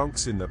scarred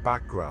trunks in the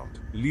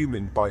background,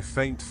 illumined by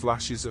faint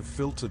flashes of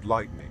filtered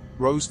lightning,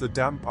 rose the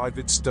damp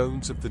ivied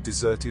stones of the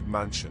deserted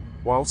mansion,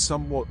 while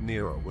somewhat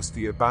nearer was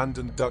the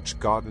abandoned Dutch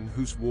garden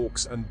whose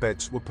walks and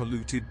beds were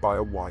polluted by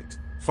a white,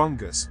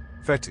 fungus,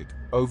 fetid,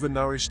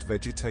 overnourished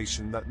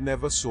vegetation that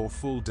never saw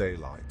full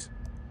daylight.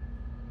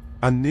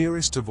 And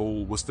nearest of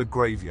all was the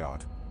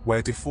graveyard,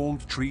 where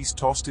deformed trees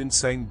tossed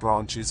insane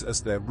branches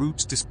as their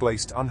roots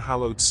displaced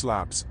unhallowed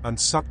slabs and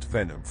sucked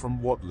venom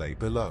from what lay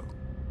below.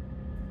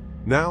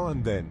 Now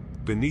and then,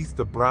 beneath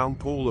the brown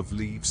pall of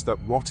leaves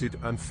that rotted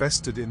and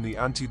festered in the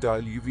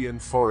antediluvian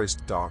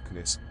forest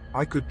darkness,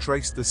 I could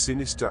trace the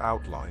sinister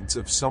outlines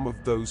of some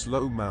of those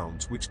low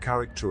mounds which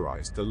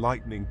characterized the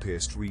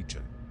lightning-pierced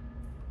region.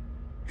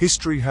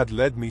 History had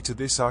led me to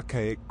this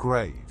archaic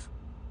grave.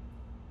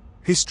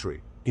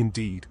 History,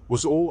 indeed,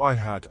 was all I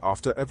had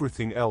after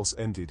everything else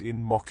ended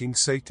in mocking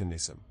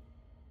Satanism.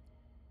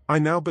 I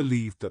now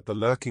believed that the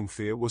lurking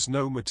fear was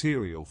no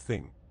material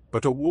thing,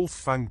 but a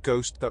wolf-fanged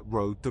ghost that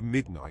rode the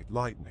midnight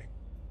lightning.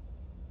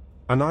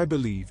 And I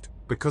believed,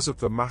 because of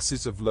the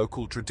masses of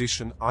local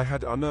tradition I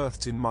had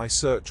unearthed in my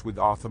search with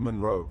Arthur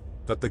Monroe,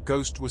 that the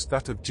ghost was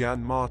that of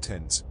Jan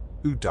Martense,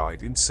 who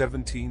died in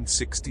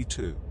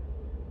 1762.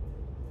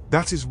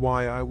 That is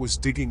why I was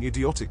digging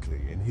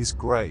idiotically in his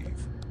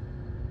grave.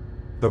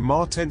 The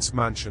Martense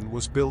mansion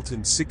was built in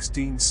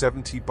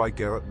 1670 by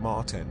Gerrit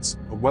Martense,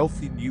 a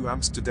wealthy New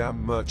Amsterdam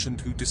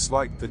merchant who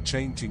disliked the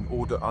changing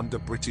order under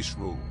British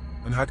rule,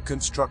 and had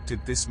constructed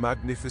this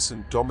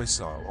magnificent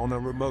domicile on a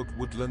remote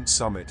woodland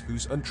summit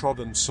whose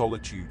untrodden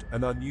solitude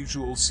and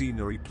unusual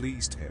scenery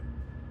pleased him.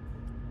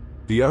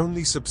 The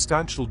only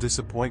substantial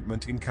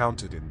disappointment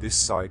encountered in this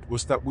site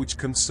was that which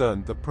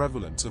concerned the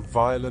prevalence of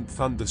violent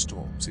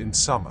thunderstorms in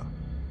summer.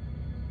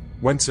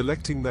 When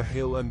selecting the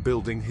hill and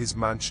building his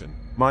mansion,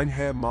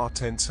 Mynheer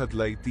Martense had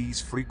laid these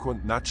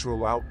frequent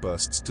natural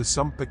outbursts to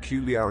some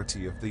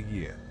peculiarity of the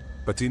year,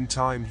 but in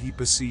time he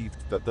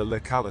perceived that the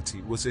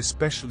locality was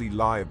especially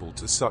liable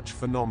to such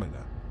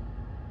phenomena.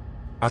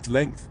 At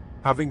length,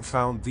 having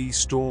found these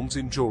storms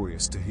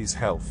injurious to his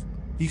health,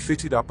 he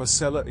fitted up a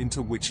cellar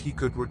into which he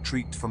could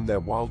retreat from their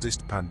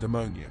wildest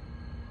pandemonium.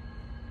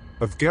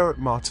 Of Gerrit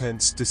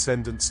Martense's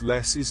descendants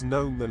less is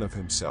known than of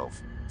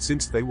himself,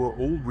 since they were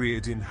all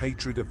reared in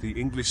hatred of the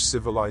English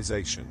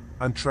civilization,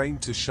 and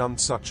trained to shun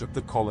such of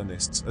the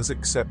colonists as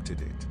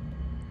accepted it.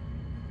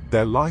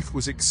 Their life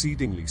was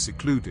exceedingly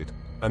secluded,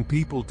 and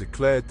people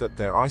declared that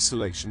their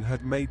isolation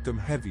had made them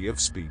heavy of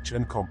speech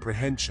and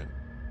comprehension.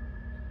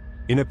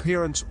 In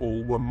appearance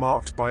all were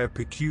marked by a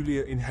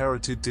peculiar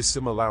inherited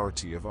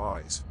dissimilarity of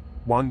eyes,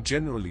 one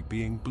generally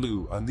being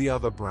blue and the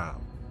other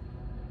brown.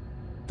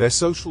 Their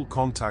social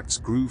contacts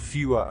grew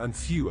fewer and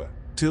fewer,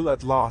 till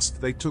at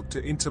last they took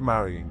to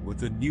intermarrying with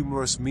the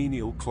numerous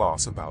menial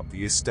class about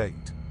the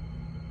estate.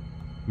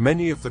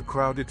 Many of the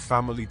crowded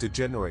family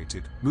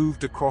degenerated,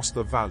 moved across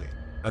the valley,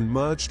 and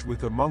merged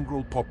with a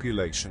mongrel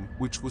population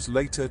which was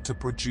later to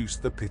produce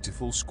the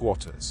pitiful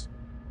squatters.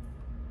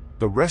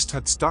 The rest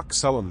had stuck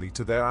sullenly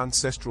to their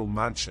ancestral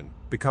mansion,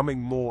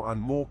 becoming more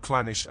and more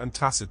clannish and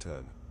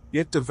taciturn,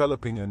 yet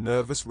developing a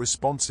nervous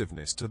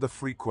responsiveness to the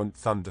frequent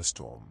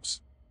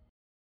thunderstorms.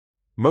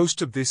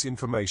 Most of this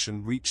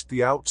information reached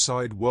the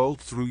outside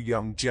world through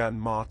young Jan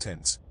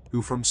Martense,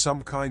 who from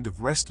some kind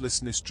of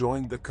restlessness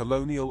joined the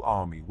colonial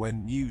army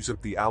when news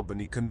of the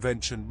Albany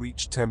Convention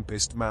reached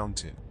Tempest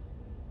Mountain.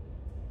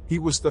 He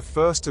was the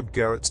first of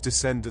Gerrit's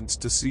descendants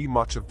to see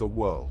much of the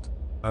world,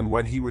 and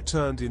when he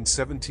returned in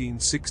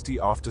 1760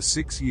 after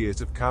 6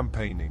 years of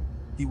campaigning,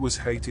 he was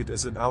hated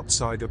as an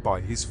outsider by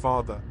his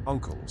father,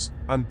 uncles,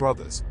 and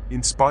brothers,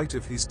 in spite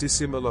of his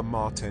dissimilar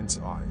Martense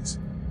eyes.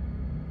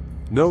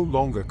 No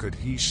longer could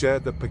he share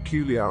the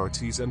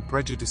peculiarities and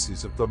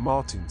prejudices of the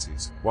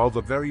Martenses, while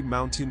the very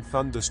mountain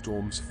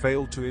thunderstorms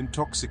failed to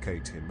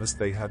intoxicate him as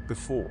they had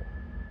before.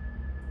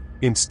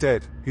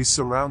 Instead, his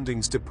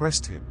surroundings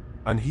depressed him,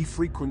 and he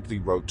frequently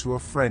wrote to a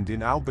friend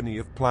in Albany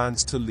of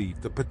plans to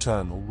leave the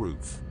paternal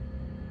roof.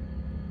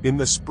 In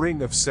the spring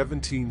of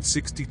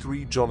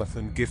 1763,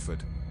 Jonathan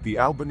Gifford, the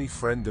Albany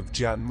friend of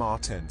Jan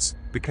Martense,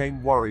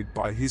 became worried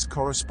by his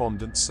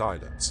correspondent's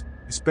silence,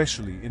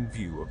 especially in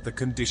view of the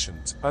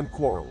conditions and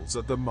quarrels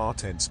at the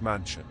Martense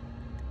mansion.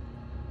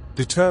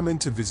 Determined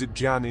to visit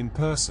Jan in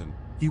person,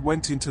 he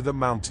went into the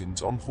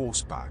mountains on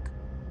horseback.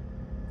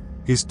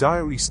 His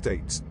diary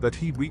states that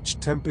he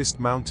reached Tempest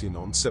Mountain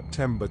on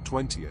September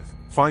 20th,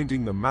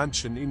 finding the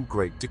mansion in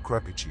great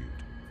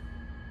decrepitude.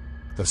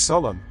 The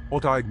sullen,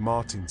 odd-eyed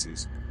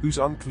Martenses, whose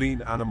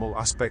unclean animal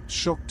aspect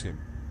shocked him,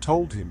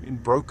 told him in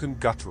broken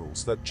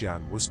gutturals that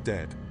Jan was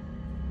dead.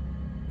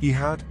 He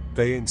had,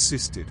 they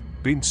insisted,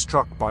 been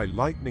struck by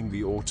lightning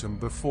the autumn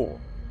before,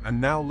 and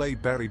now lay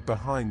buried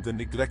behind the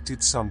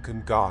neglected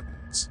sunken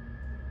gardens.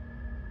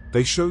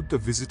 They showed the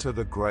visitor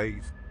the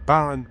grave,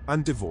 barren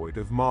and devoid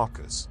of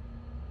markers.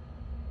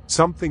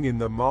 Something in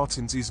the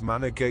Martenses'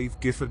 manner gave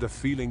Gifford a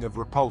feeling of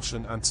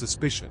repulsion and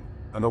suspicion,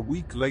 and a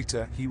week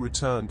later he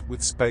returned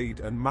with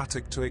spade and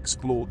mattock to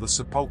explore the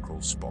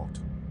sepulchral spot.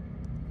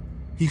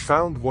 He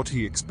found what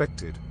he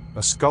expected,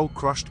 a skull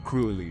crushed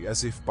cruelly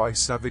as if by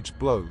savage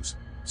blows,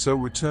 so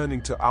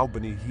returning to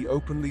Albany he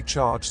openly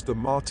charged the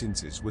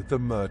Martenses with the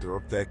murder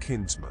of their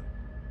kinsman.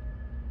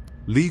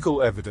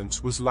 Legal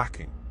evidence was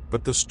lacking,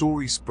 but the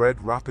story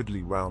spread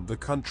rapidly round the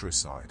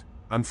countryside,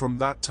 and from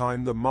that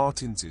time the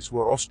Martenses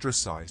were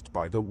ostracized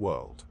by the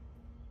world.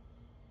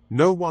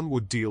 No one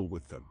would deal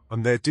with them,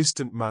 and their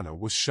distant manor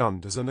was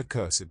shunned as an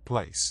accursed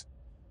place.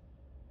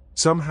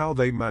 Somehow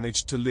they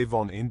managed to live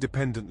on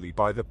independently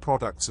by the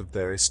products of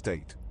their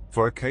estate,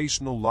 for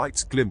occasional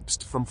lights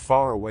glimpsed from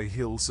faraway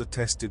hills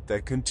attested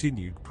their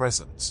continued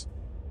presence.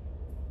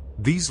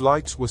 These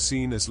lights were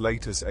seen as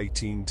late as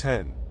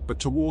 1810, but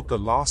toward the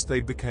last they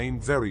became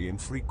very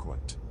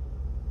infrequent.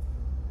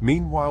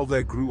 Meanwhile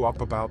there grew up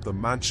about the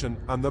mansion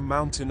and the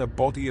mountain a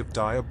body of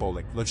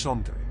diabolic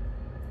legendre.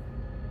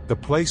 The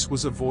place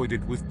was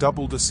avoided with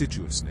doubled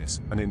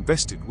assiduousness and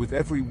invested with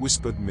every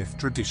whispered myth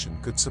tradition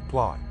could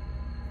supply.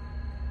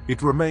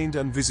 It remained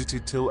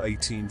unvisited till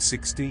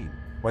 1816,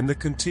 when the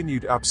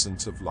continued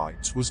absence of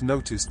lights was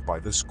noticed by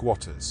the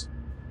squatters.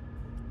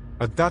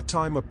 At that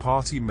time a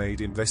party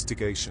made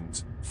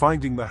investigations,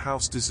 finding the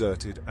house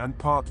deserted and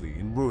partly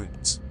in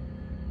ruins.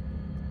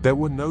 There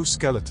were no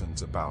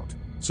skeletons about,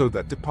 so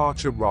that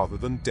departure rather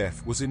than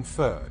death was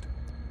inferred.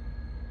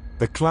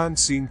 The clan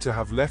seemed to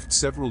have left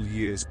several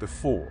years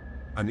before,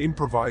 and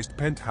improvised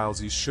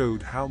penthouses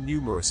showed how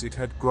numerous it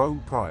had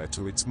grown prior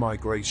to its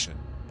migration.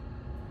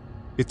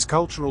 Its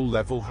cultural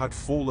level had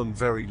fallen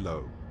very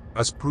low,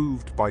 as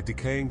proved by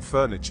decaying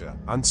furniture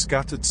and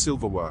scattered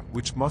silverware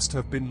which must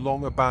have been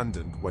long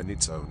abandoned when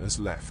its owners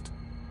left.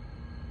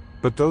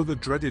 But though the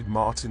dreaded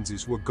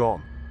Martenses were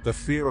gone, the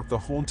fear of the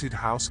haunted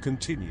house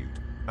continued,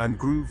 and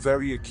grew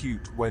very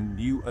acute when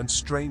new and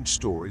strange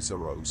stories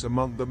arose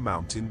among the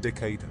mountain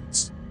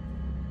decadents.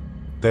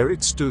 There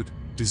it stood,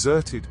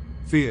 deserted,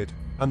 feared,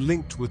 and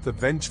linked with the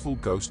vengeful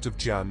ghost of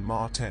Jan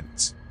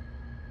Martense.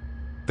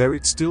 There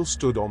it still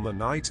stood on the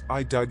night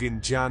I dug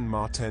in Jan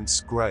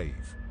Martense's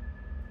grave.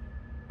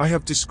 I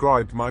have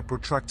described my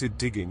protracted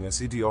digging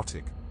as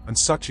idiotic, and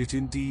such it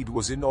indeed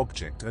was in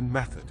object and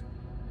method.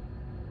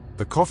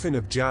 The coffin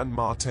of Jan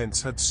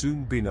Martense had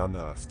soon been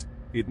unearthed.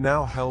 It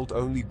now held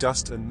only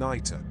dust and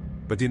nitre,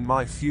 but in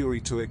my fury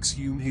to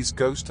exhume his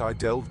ghost I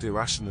delved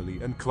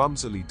irrationally and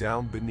clumsily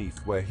down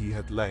beneath where he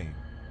had lain.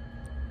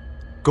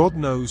 God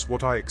knows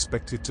what I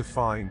expected to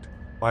find.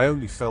 I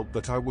only felt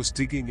that I was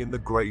digging in the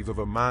grave of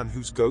a man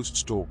whose ghost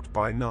stalked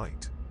by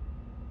night.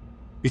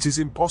 It is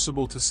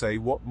impossible to say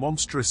what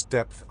monstrous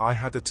depth I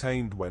had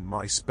attained when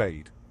my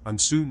spade,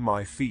 and soon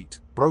my feet,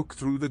 broke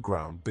through the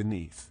ground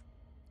beneath.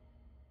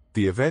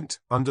 The event,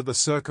 under the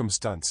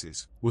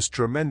circumstances, was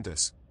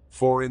tremendous,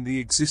 for in the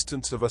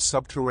existence of a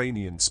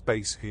subterranean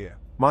space here,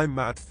 my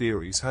mad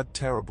theories had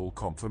terrible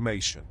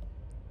confirmation.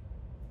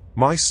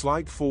 My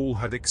slight fall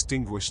had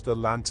extinguished the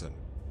lantern,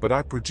 but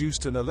I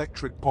produced an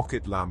electric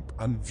pocket lamp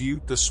and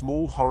viewed the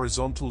small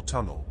horizontal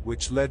tunnel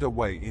which led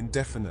away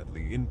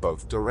indefinitely in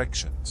both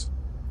directions.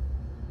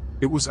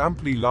 It was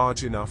amply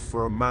large enough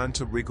for a man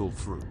to wriggle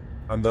through,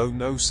 and though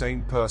no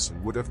sane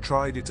person would have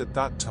tried it at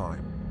that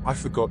time, I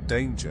forgot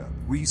danger,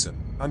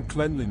 reason, and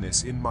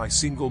cleanliness in my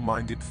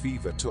single-minded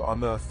fever to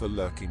unearth the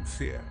lurking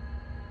fear.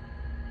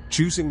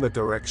 Choosing the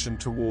direction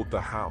toward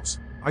the house,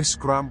 I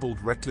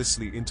scrambled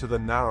recklessly into the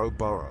narrow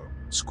burrow,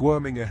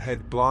 squirming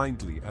ahead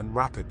blindly and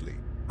rapidly,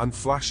 and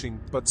flashing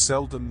but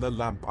seldom the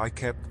lamp I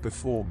kept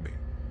before me.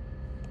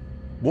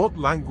 What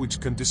language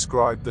can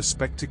describe the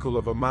spectacle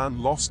of a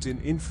man lost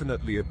in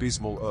infinitely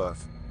abysmal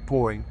earth,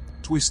 pouring,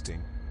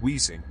 twisting,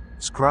 wheezing,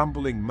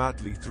 scrambling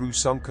madly through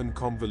sunken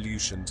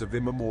convolutions of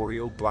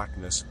immemorial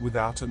blackness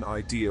without an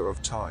idea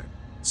of time,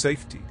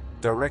 safety,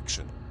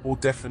 direction, or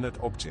definite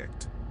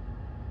object?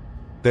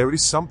 There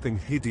is something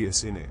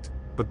hideous in it,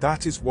 but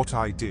that is what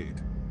I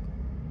did.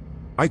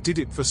 I did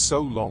it for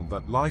so long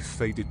that life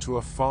faded to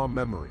a far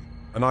memory,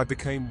 and I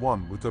became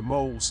one with the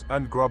moles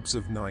and grubs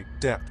of night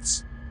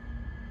depths.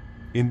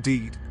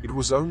 Indeed, it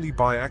was only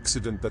by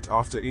accident that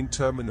after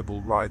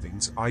interminable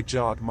writhings I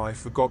jarred my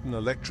forgotten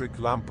electric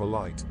lamp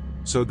alight,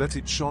 so that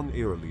it shone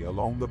eerily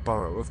along the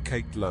burrow of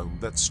caked loam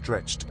that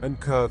stretched and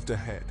curved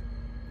ahead.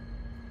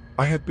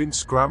 I had been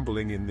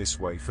scrambling in this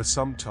way for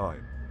some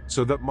time,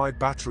 so that my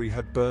battery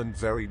had burned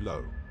very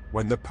low,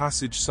 when the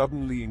passage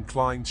suddenly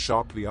inclined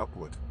sharply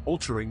upward,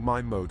 altering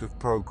my mode of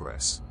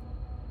progress.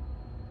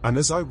 And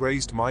as I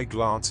raised my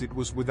glance, it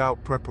was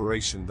without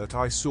preparation that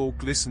I saw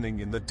glistening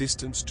in the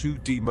distance two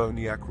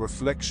demoniac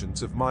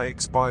reflections of my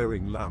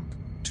expiring lamp,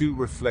 two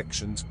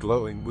reflections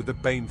glowing with a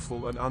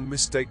baneful and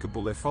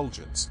unmistakable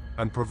effulgence,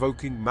 and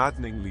provoking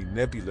maddeningly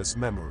nebulous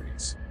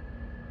memories.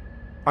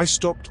 I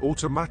stopped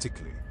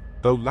automatically,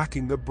 though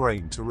lacking the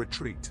brain to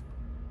retreat.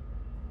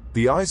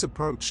 The eyes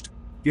approached,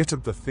 yet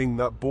of the thing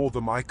that bore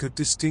them I could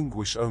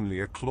distinguish only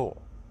a claw.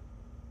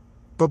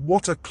 But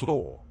what a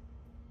claw!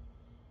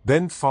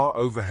 Then far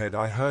overhead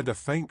I heard a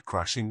faint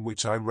crashing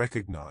which I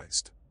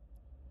recognized.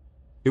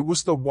 It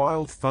was the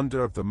wild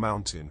thunder of the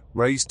mountain,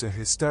 raised to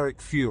hysteric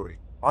fury.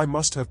 I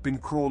must have been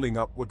crawling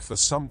upward for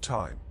some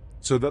time,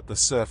 so that the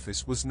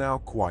surface was now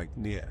quite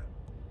near.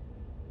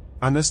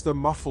 And as the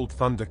muffled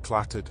thunder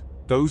clattered,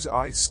 those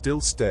eyes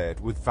still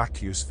stared with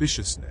vacuous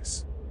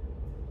viciousness.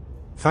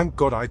 Thank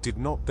God I did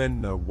not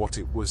then know what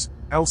it was,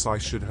 else I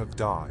should have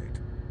died.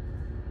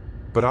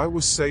 But I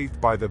was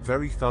saved by the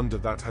very thunder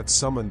that had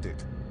summoned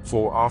it,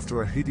 for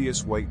after a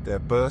hideous wait there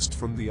burst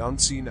from the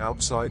unseen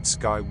outside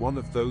sky one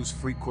of those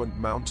frequent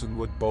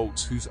mountainward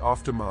bolts whose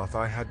aftermath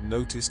I had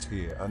noticed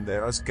here and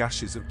there as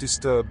gashes of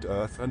disturbed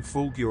earth and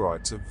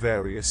fulgurites of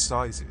various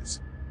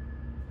sizes.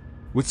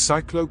 With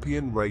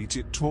cyclopean rage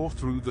it tore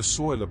through the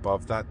soil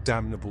above that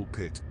damnable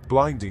pit,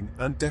 blinding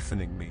and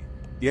deafening me,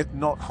 yet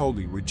not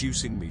wholly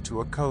reducing me to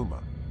a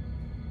coma.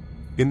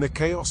 In the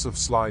chaos of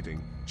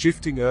sliding,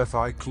 shifting earth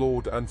I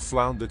clawed and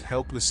floundered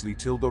helplessly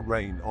till the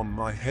rain on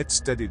my head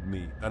steadied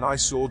me and I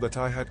saw that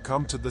I had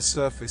come to the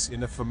surface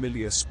in a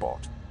familiar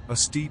spot, a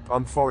steep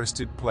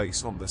unforested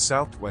place on the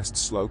southwest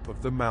slope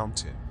of the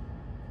mountain.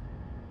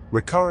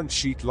 Recurrent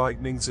sheet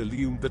lightnings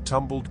illumined the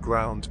tumbled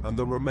ground and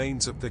the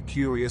remains of the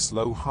curious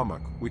low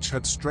hummock which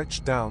had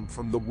stretched down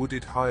from the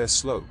wooded higher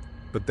slope,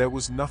 but there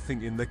was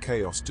nothing in the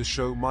chaos to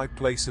show my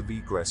place of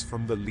egress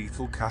from the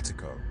lethal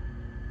catacomb.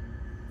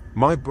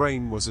 My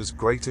brain was as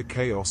great a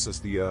chaos as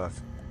the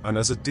earth, and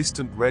as a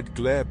distant red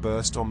glare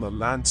burst on the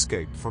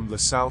landscape from the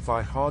south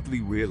I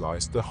hardly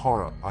realized the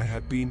horror I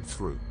had been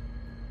through.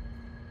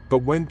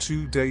 But when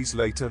 2 days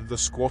later the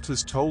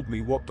squatters told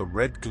me what the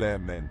red glare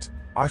meant,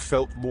 I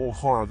felt more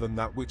horror than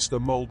that which the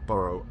mold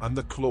burrow and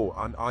the claw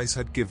and eyes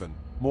had given,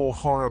 more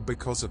horror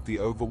because of the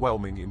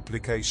overwhelming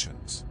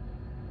implications.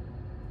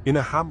 In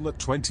a hamlet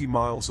 20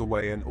 miles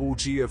away, an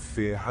orgy of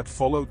fear had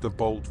followed the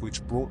bolt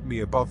which brought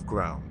me above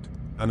ground,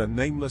 and a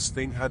nameless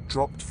thing had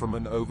dropped from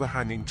an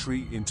overhanging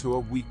tree into a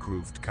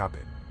weak-roofed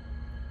cabin.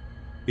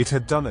 It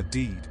had done a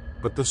deed,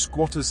 but the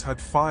squatters had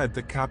fired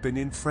the cabin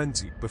in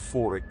frenzy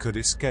before it could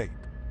escape.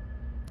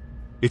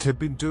 It had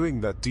been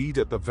doing that deed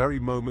at the very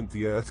moment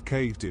the earth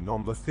caved in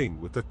on the thing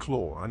with the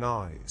claw and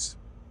eyes.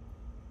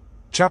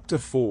 Chapter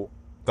 4: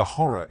 The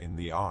Horror in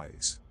the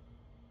Eyes.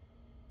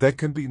 There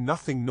can be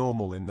nothing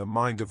normal in the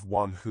mind of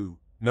one who,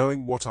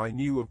 knowing what I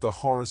knew of the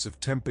horrors of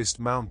Tempest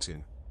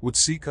Mountain, would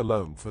seek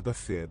alone for the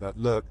fear that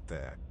lurked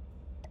there.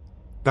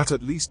 That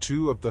at least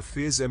 2 of the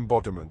fear's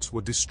embodiments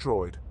were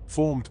destroyed,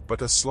 formed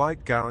but a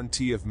slight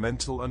guarantee of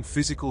mental and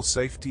physical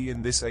safety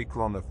in this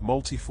acron of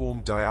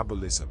multiform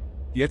diabolism.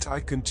 Yet I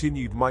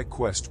continued my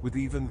quest with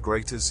even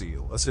greater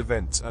zeal as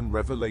events and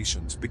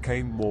revelations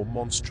became more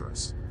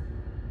monstrous.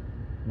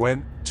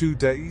 When, 2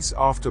 days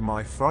after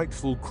my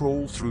frightful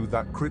crawl through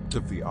that crypt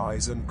of the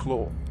eyes and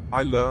claw,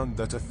 I learned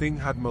that a thing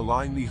had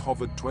malignly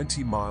hovered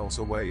 20 miles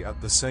away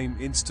at the same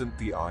instant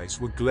the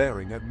eyes were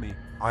glaring at me,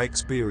 I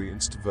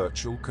experienced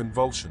virtual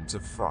convulsions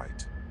of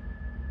fright.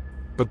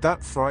 But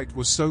that fright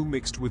was so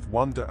mixed with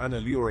wonder and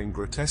alluring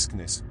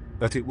grotesqueness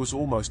that it was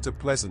almost a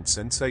pleasant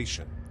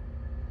sensation.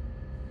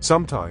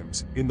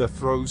 Sometimes, in the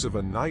throes of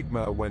a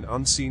nightmare when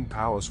unseen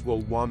powers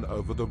will won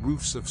over the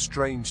roofs of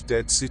strange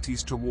dead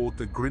cities toward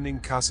the grinning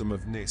chasm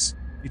of Nis,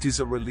 it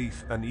is a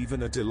relief and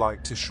even a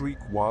delight to shriek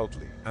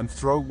wildly and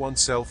throw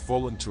oneself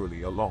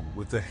voluntarily along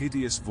with the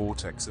hideous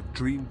vortex of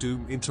dream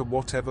doom into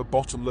whatever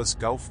bottomless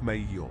gulf may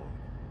yawn.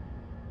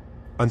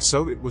 And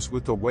so it was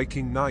with the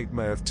waking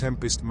nightmare of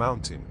Tempest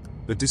Mountain.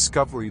 The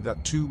discovery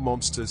that 2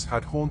 monsters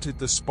had haunted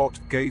the spot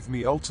gave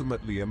me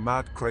ultimately a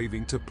mad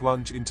craving to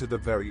plunge into the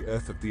very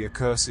earth of the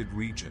accursed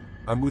region,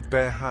 and with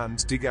bare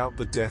hands dig out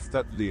the death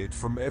that leered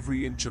from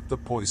every inch of the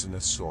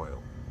poisonous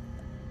soil.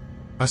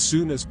 As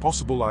soon as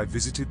possible I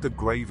visited the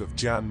grave of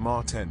Jan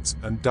Martense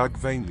and dug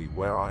vainly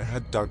where I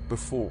had dug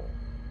before.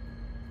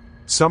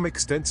 Some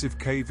extensive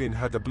cave-in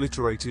had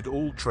obliterated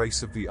all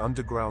trace of the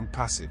underground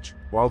passage,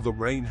 while the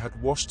rain had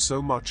washed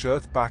so much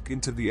earth back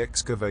into the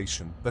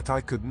excavation that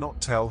I could not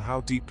tell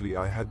how deeply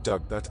I had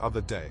dug that other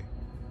day.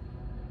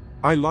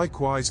 I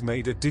likewise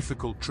made a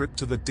difficult trip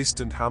to the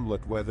distant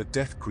hamlet where the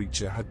death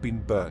creature had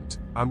been burnt,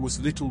 and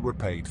was little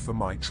repaid for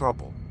my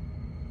trouble.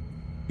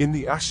 In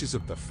the ashes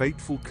of the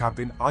fateful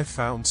cabin I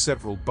found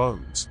several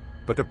bones,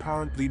 but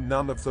apparently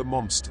none of the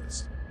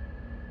monsters.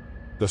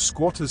 The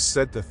squatters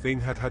said the thing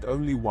had had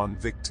only 1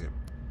 victim,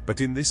 but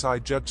in this I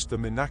judged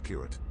them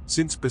inaccurate,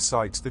 since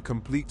besides the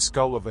complete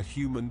skull of a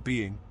human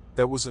being,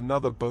 there was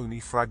another bony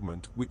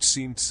fragment which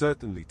seemed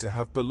certainly to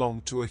have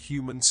belonged to a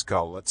human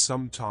skull at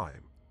some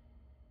time.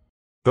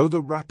 Though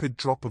the rapid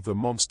drop of the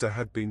monster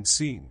had been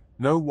seen,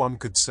 no one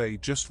could say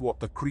just what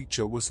the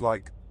creature was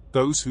like.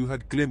 Those who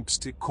had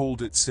glimpsed it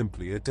called it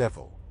simply a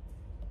devil.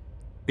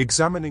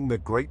 Examining the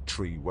great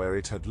tree where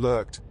it had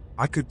lurked,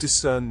 I could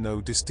discern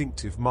no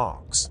distinctive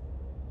marks.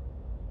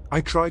 I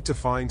tried to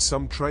find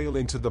some trail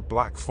into the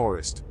black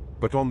forest,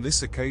 but on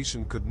this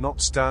occasion could not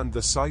stand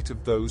the sight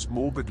of those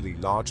morbidly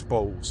large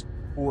boles,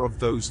 or of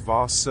those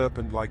vast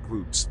serpent-like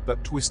roots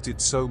that twisted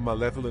so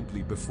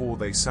malevolently before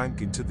they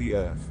sank into the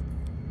earth.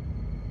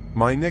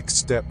 My next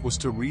step was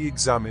to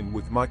re-examine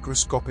with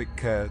microscopic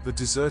care the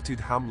deserted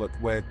hamlet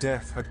where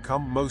death had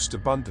come most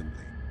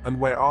abundantly, and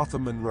where Arthur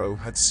Monroe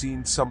had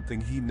seen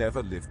something he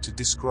never lived to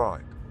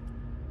describe.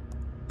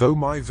 Though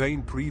my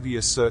vain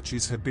previous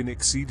searches had been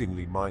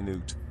exceedingly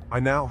minute, I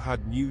now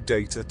had new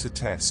data to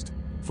test,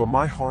 for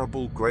my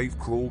horrible grave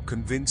crawl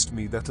convinced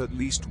me that at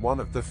least one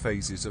of the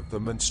phases of the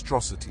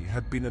monstrosity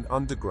had been an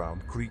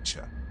underground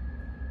creature.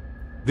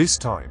 This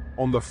time,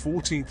 on the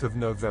 14th of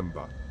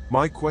November,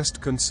 my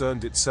quest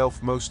concerned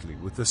itself mostly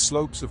with the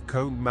slopes of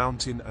Cone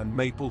Mountain and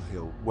Maple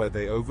Hill where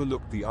they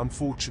overlooked the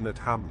unfortunate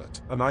hamlet,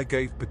 and I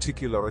gave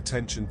particular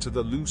attention to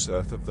the loose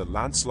earth of the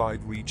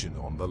landslide region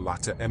on the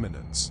latter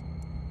eminence.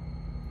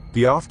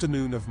 The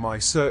afternoon of my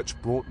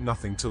search brought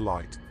nothing to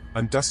light,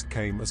 and dusk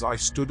came as I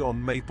stood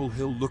on Maple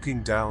Hill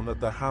looking down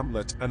at the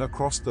hamlet and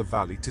across the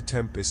valley to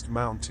Tempest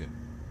Mountain.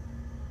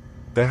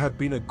 There had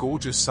been a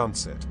gorgeous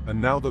sunset,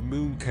 and now the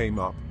moon came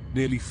up,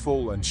 nearly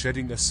full and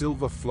shedding a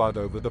silver flood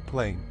over the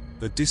plain,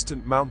 the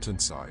distant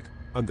mountainside,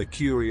 and the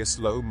curious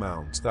low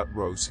mounds that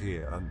rose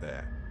here and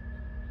there.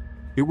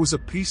 It was a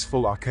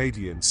peaceful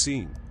Arcadian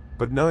scene,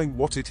 but knowing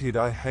what it hid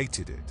I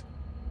hated it.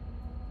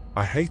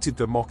 I hated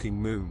the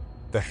mocking moon,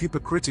 the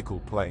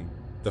hypocritical plain,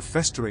 the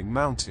festering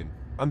mountain,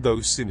 and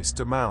those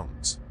sinister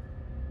mounds.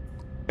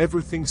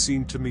 Everything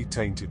seemed to me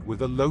tainted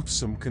with a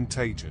loathsome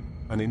contagion,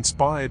 and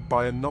inspired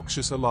by a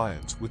noxious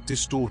alliance with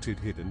distorted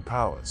hidden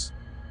powers.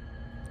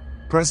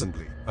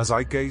 Presently, as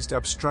I gazed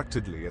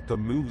abstractedly at the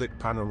moonlit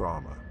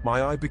panorama,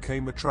 my eye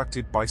became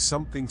attracted by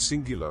something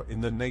singular in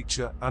the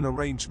nature and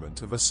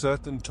arrangement of a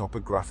certain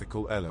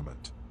topographical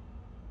element.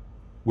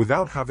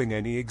 Without having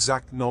any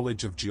exact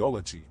knowledge of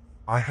geology,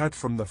 I had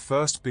from the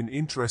first been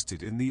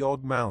interested in the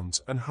odd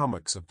mounds and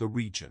hummocks of the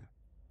region.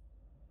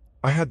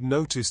 I had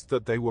noticed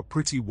that they were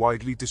pretty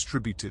widely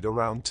distributed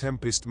around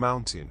Tempest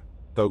Mountain,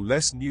 though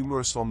less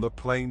numerous on the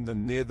plain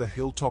than near the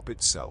hilltop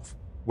itself,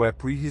 where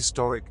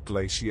prehistoric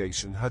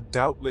glaciation had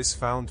doubtless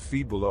found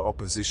feebler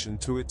opposition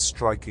to its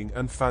striking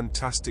and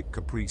fantastic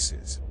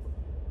caprices.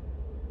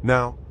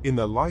 Now, in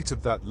the light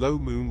of that low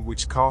moon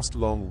which cast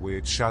long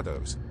weird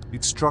shadows,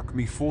 it struck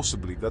me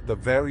forcibly that the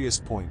various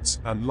points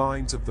and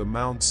lines of the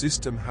mound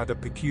system had a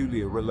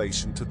peculiar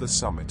relation to the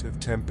summit of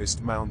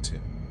Tempest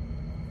Mountain.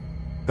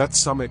 That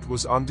summit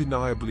was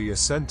undeniably a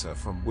center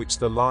from which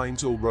the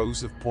lines or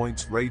rows of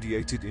points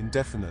radiated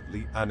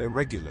indefinitely and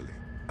irregularly,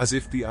 as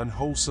if the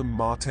unwholesome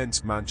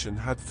Martense mansion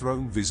had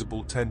thrown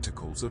visible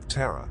tentacles of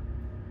terror.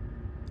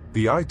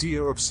 The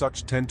idea of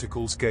such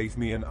tentacles gave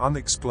me an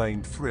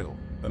unexplained thrill,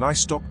 and I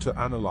stopped to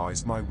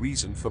analyze my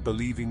reason for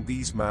believing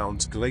these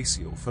mounds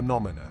glacial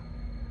phenomena.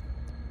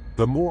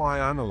 The more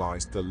I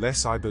analyzed, the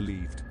less I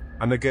believed,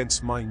 and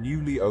against my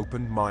newly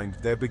opened mind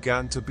there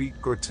began to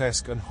beat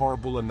grotesque and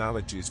horrible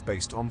analogies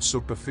based on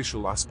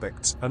superficial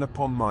aspects and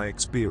upon my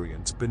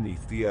experience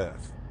beneath the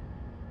earth.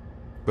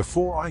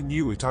 Before I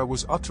knew it, I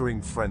was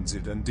uttering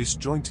frenzied and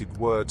disjointed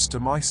words to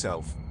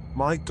myself.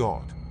 My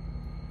God!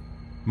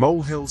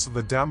 Molehills of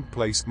a damp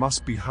place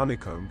must be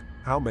honeycombed.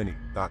 How many?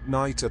 That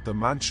night at the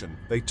mansion,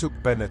 they took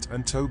Bennett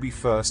and Toby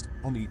first,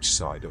 on each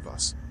side of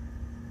us.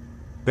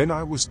 Then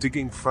I was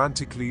digging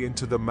frantically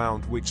into the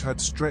mound which had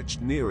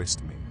stretched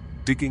nearest me,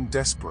 digging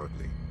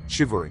desperately,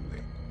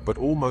 shiveringly, but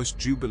almost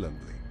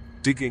jubilantly,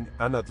 digging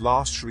and at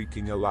last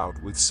shrieking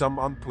aloud with some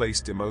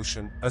unplaced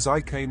emotion as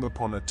I came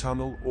upon a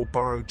tunnel or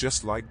burrow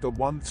just like the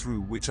one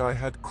through which I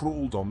had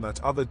crawled on that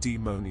other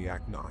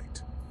demoniac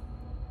night.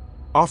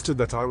 After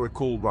that I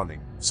recall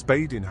running,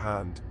 spade in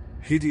hand,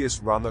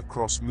 hideous run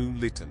across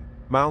moonlit,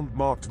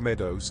 mound-marked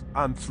meadows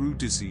and through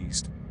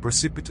diseased,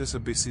 precipitous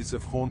abysses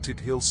of haunted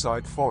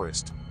hillside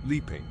forest,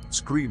 leaping,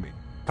 screaming,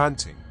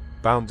 panting,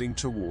 bounding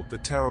toward the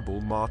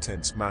terrible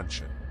Martense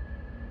mansion.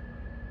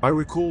 I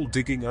recall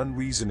digging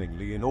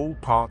unreasoningly in all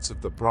parts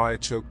of the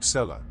briar-choked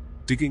cellar,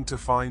 digging to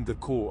find the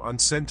core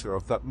and center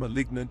of that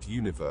malignant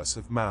universe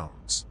of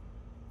mounds.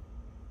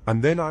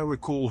 And then I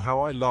recall how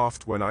I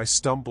laughed when I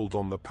stumbled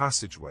on the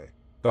passageway,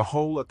 the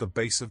hole at the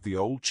base of the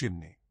old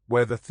chimney,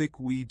 where the thick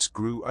weeds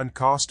grew and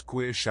cast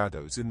queer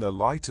shadows in the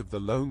light of the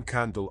lone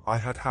candle I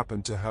had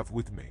happened to have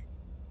with me.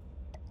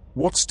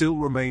 What still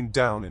remained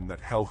down in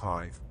that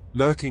hell-hive,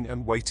 lurking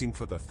and waiting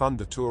for the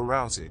thunder to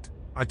arouse it,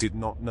 I did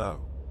not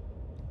know.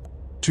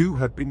 2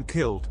 had been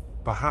killed,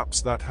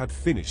 perhaps that had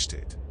finished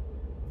it.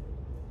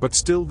 But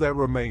still there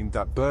remained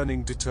that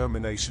burning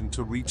determination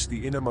to reach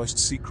the innermost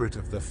secret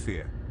of the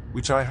fear,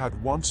 which I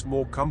had once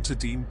more come to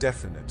deem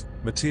definite,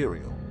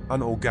 material,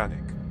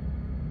 unorganic.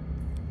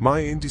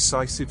 My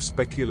indecisive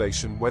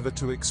speculation whether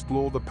to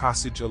explore the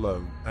passage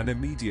alone and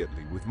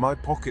immediately with my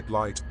pocket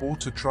light or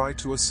to try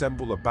to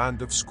assemble a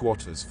band of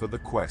squatters for the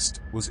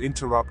quest was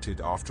interrupted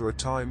after a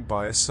time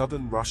by a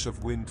sudden rush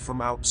of wind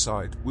from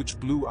outside which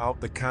blew out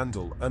the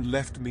candle and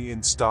left me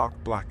in stark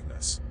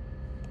blackness.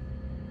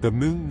 The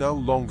moon no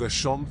longer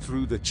shone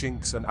through the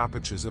chinks and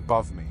apertures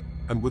above me,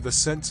 and with a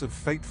sense of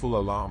fateful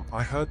alarm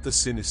I heard the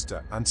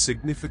sinister and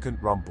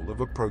significant rumble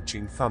of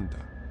approaching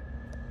thunder.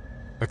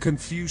 A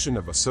confusion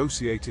of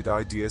associated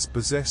ideas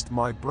possessed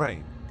my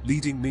brain,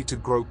 leading me to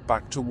grope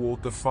back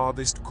toward the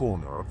farthest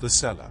corner of the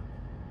cellar.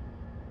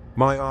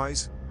 My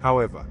eyes,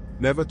 however,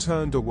 never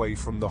turned away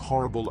from the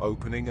horrible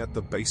opening at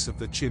the base of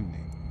the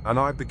chimney, and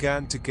I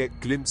began to get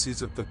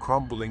glimpses of the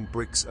crumbling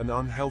bricks and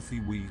unhealthy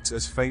weeds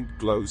as faint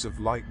glows of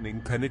lightning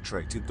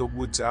penetrated the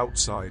woods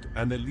outside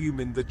and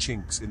illumined the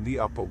chinks in the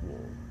upper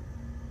wall.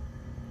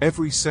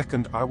 Every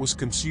second I was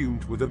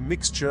consumed with a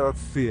mixture of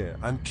fear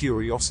and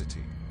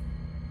curiosity.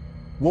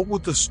 What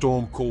would the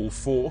storm call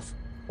forth,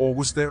 or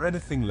was there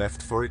anything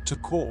left for it to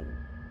call?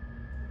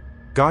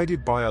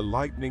 Guided by a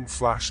lightning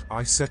flash,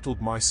 I settled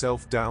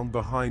myself down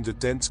behind a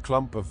dense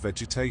clump of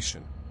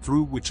vegetation,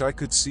 through which I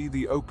could see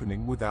the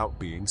opening without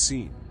being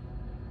seen.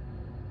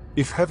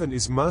 If heaven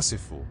is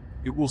merciful,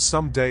 it will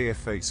someday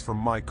efface from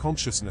my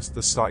consciousness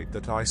the sight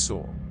that I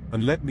saw,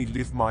 and let me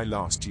live my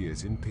last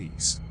years in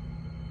peace.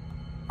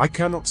 I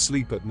cannot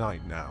sleep at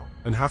night now,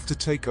 and have to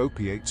take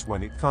opiates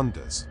when it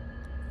thunders.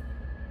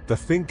 The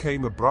thing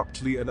came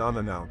abruptly and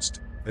unannounced,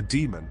 a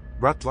demon,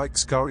 rat-like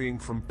scurrying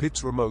from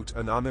pits remote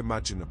and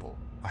unimaginable,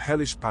 a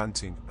hellish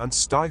panting and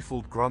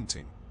stifled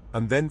grunting,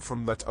 and then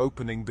from that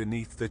opening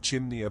beneath the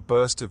chimney a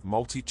burst of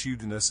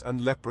multitudinous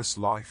and leprous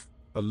life,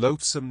 a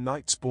loathsome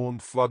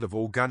night-spawned flood of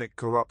organic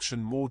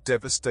corruption more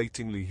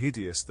devastatingly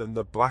hideous than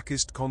the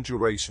blackest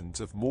conjurations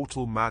of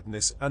mortal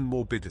madness and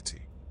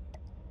morbidity.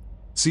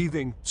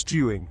 Seething,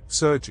 stewing,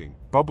 surging,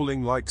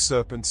 bubbling like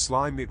serpent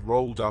slime, it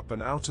rolled up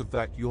and out of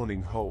that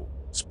yawning hole,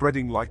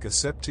 spreading like a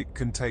septic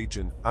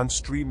contagion and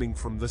streaming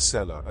from the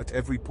cellar at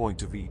every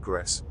point of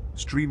egress,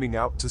 streaming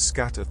out to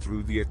scatter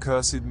through the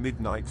accursed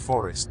midnight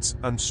forests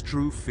and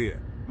strew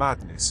fear,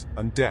 madness,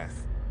 and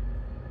death.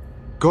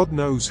 God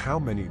knows how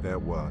many there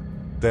were.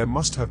 There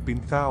must have been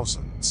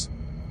thousands.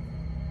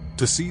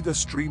 To see the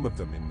stream of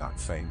them in that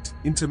faint,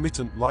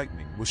 intermittent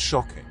lightning was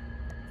shocking.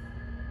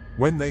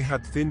 When they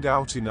had thinned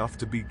out enough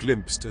to be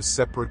glimpsed as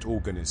separate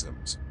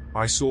organisms,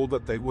 I saw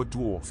that they were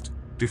dwarfed,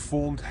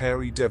 deformed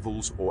hairy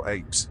devils or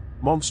apes,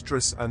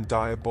 monstrous and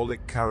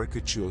diabolic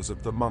caricatures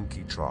of the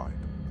monkey tribe.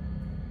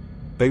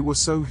 They were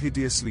so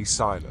hideously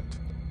silent,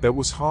 there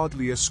was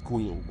hardly a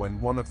squeal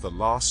when one of the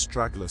last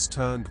stragglers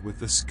turned with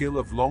the skill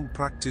of long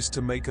practice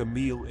to make a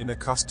meal in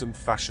accustomed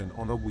fashion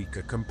on a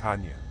weaker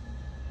companion.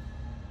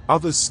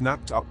 Others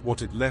snapped up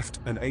what it left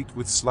and ate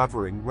with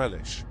slavering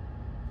relish.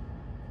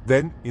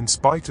 Then, in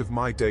spite of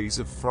my days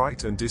of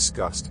fright and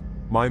disgust,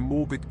 my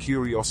morbid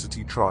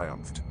curiosity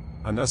triumphed,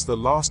 and as the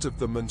last of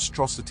the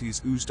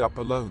monstrosities oozed up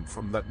alone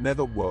from that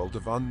nether world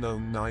of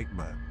unknown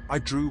nightmare, I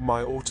drew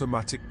my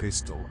automatic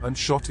pistol and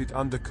shot it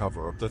under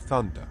cover of the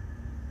thunder.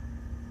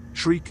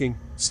 Shrieking,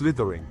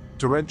 slithering,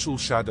 torrential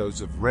shadows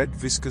of red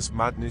viscous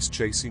madness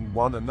chasing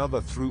one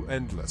another through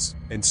endless,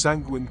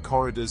 ensanguined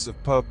corridors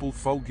of purple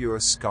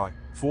fulgurous sky,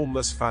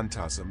 formless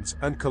phantasms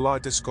and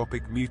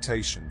kaleidoscopic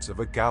mutations of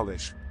a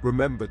ghoulish,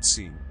 remembered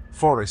scene,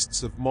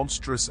 forests of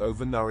monstrous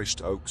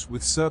overnourished oaks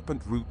with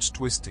serpent roots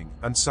twisting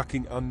and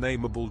sucking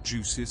unnameable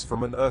juices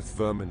from an earth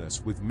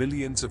verminous with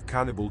millions of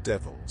cannibal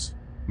devils,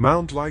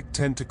 mound-like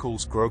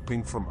tentacles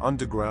groping from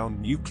underground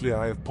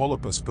nuclei of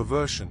polypus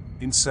perversion,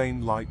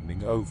 insane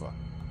lightning over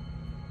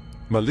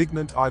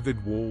malignant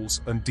ivied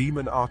walls and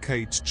demon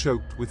arcades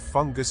choked with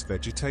fungus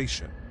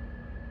vegetation.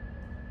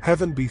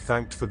 Heaven be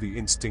thanked for the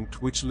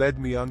instinct which led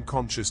me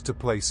unconscious to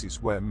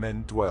places where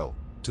men dwell,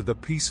 to the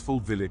peaceful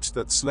village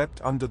that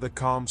slept under the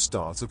calm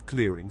stars of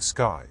clearing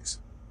skies.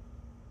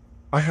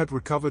 I had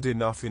recovered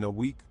enough in a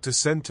week to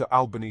send to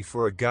Albany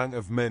for a gang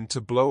of men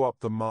to blow up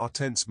the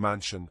Martense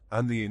mansion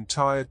and the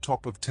entire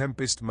top of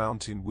Tempest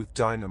Mountain with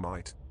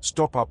dynamite,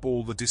 stop up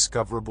all the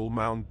discoverable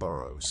mound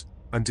burrows,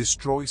 and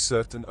destroy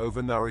certain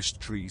overnourished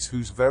trees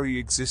whose very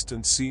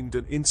existence seemed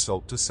an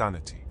insult to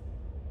sanity.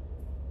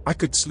 I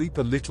could sleep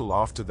a little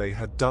after they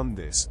had done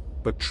this,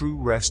 but true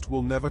rest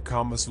will never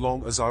come as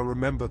long as I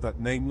remember that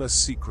nameless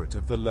secret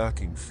of the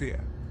lurking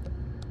fear.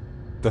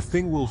 The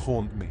thing will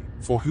haunt me,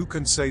 for who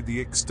can say the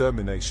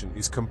extermination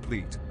is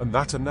complete, and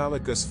that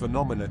analogous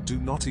phenomena do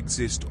not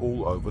exist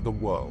all over the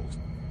world?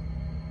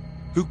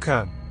 Who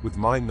can, with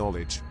my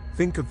knowledge,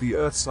 think of the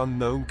Earth's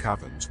unknown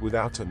caverns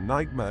without a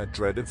nightmare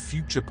dread of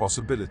future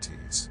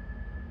possibilities?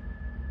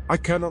 I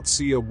cannot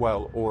see a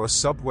well or a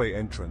subway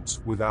entrance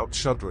without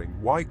shuddering.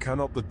 Why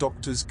cannot the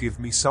doctors give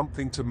me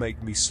something to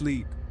make me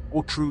sleep,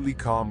 or truly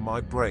calm my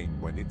brain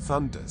when it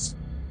thunders?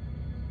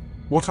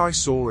 What I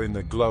saw in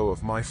the glow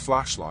of my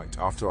flashlight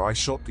after I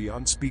shot the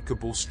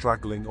unspeakable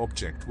straggling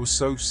object was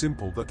so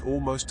simple that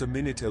almost a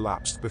minute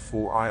elapsed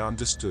before I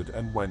understood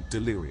and went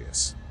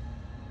delirious.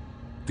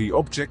 The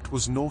object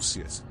was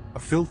nauseous, a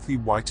filthy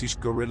whitish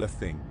gorilla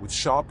thing with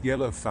sharp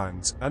yellow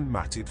fangs and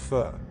matted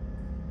fur.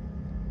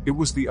 It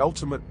was the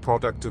ultimate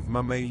product of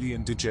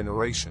mammalian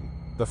degeneration,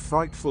 the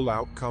frightful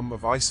outcome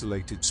of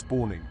isolated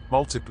spawning,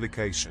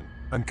 multiplication,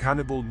 and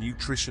cannibal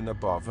nutrition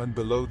above and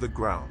below the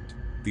ground,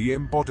 the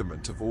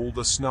embodiment of all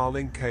the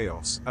snarling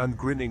chaos and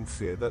grinning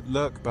fear that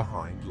lurk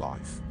behind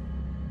life.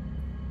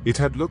 It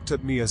had looked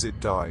at me as it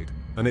died,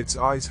 and its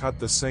eyes had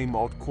the same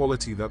odd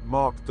quality that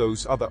marked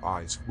those other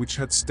eyes which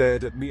had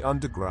stared at me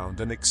underground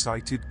and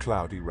excited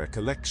cloudy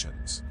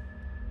recollections.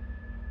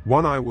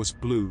 One eye was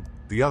blue,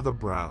 the other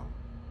brown.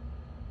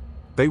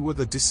 They were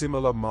the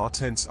dissimilar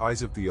Martense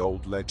eyes of the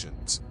old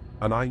legends,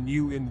 and I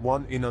knew in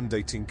one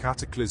inundating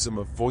cataclysm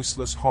of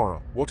voiceless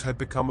horror what had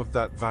become of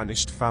that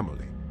vanished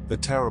family, the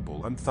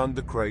terrible and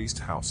thunder-crazed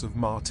house of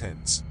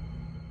Martense.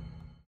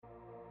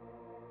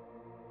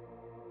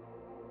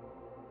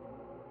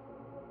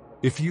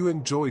 If you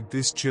enjoyed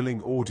this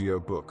chilling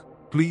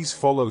audiobook, please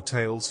follow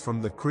Tales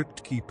from the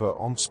Cryptkeeper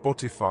on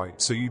Spotify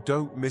so you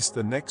don't miss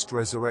the next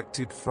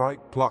resurrected fright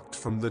plucked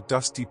from the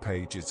dusty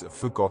pages of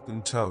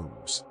forgotten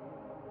tomes.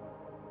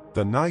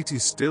 The night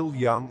is still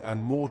young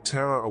and more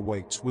terror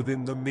awaits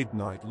within the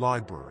Midnight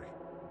Library.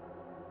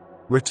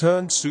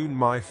 Return soon,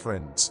 my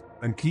friends,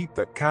 and keep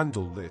that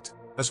candle lit,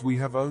 as we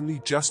have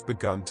only just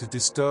begun to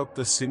disturb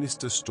the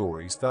sinister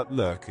stories that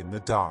lurk in the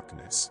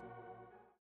darkness.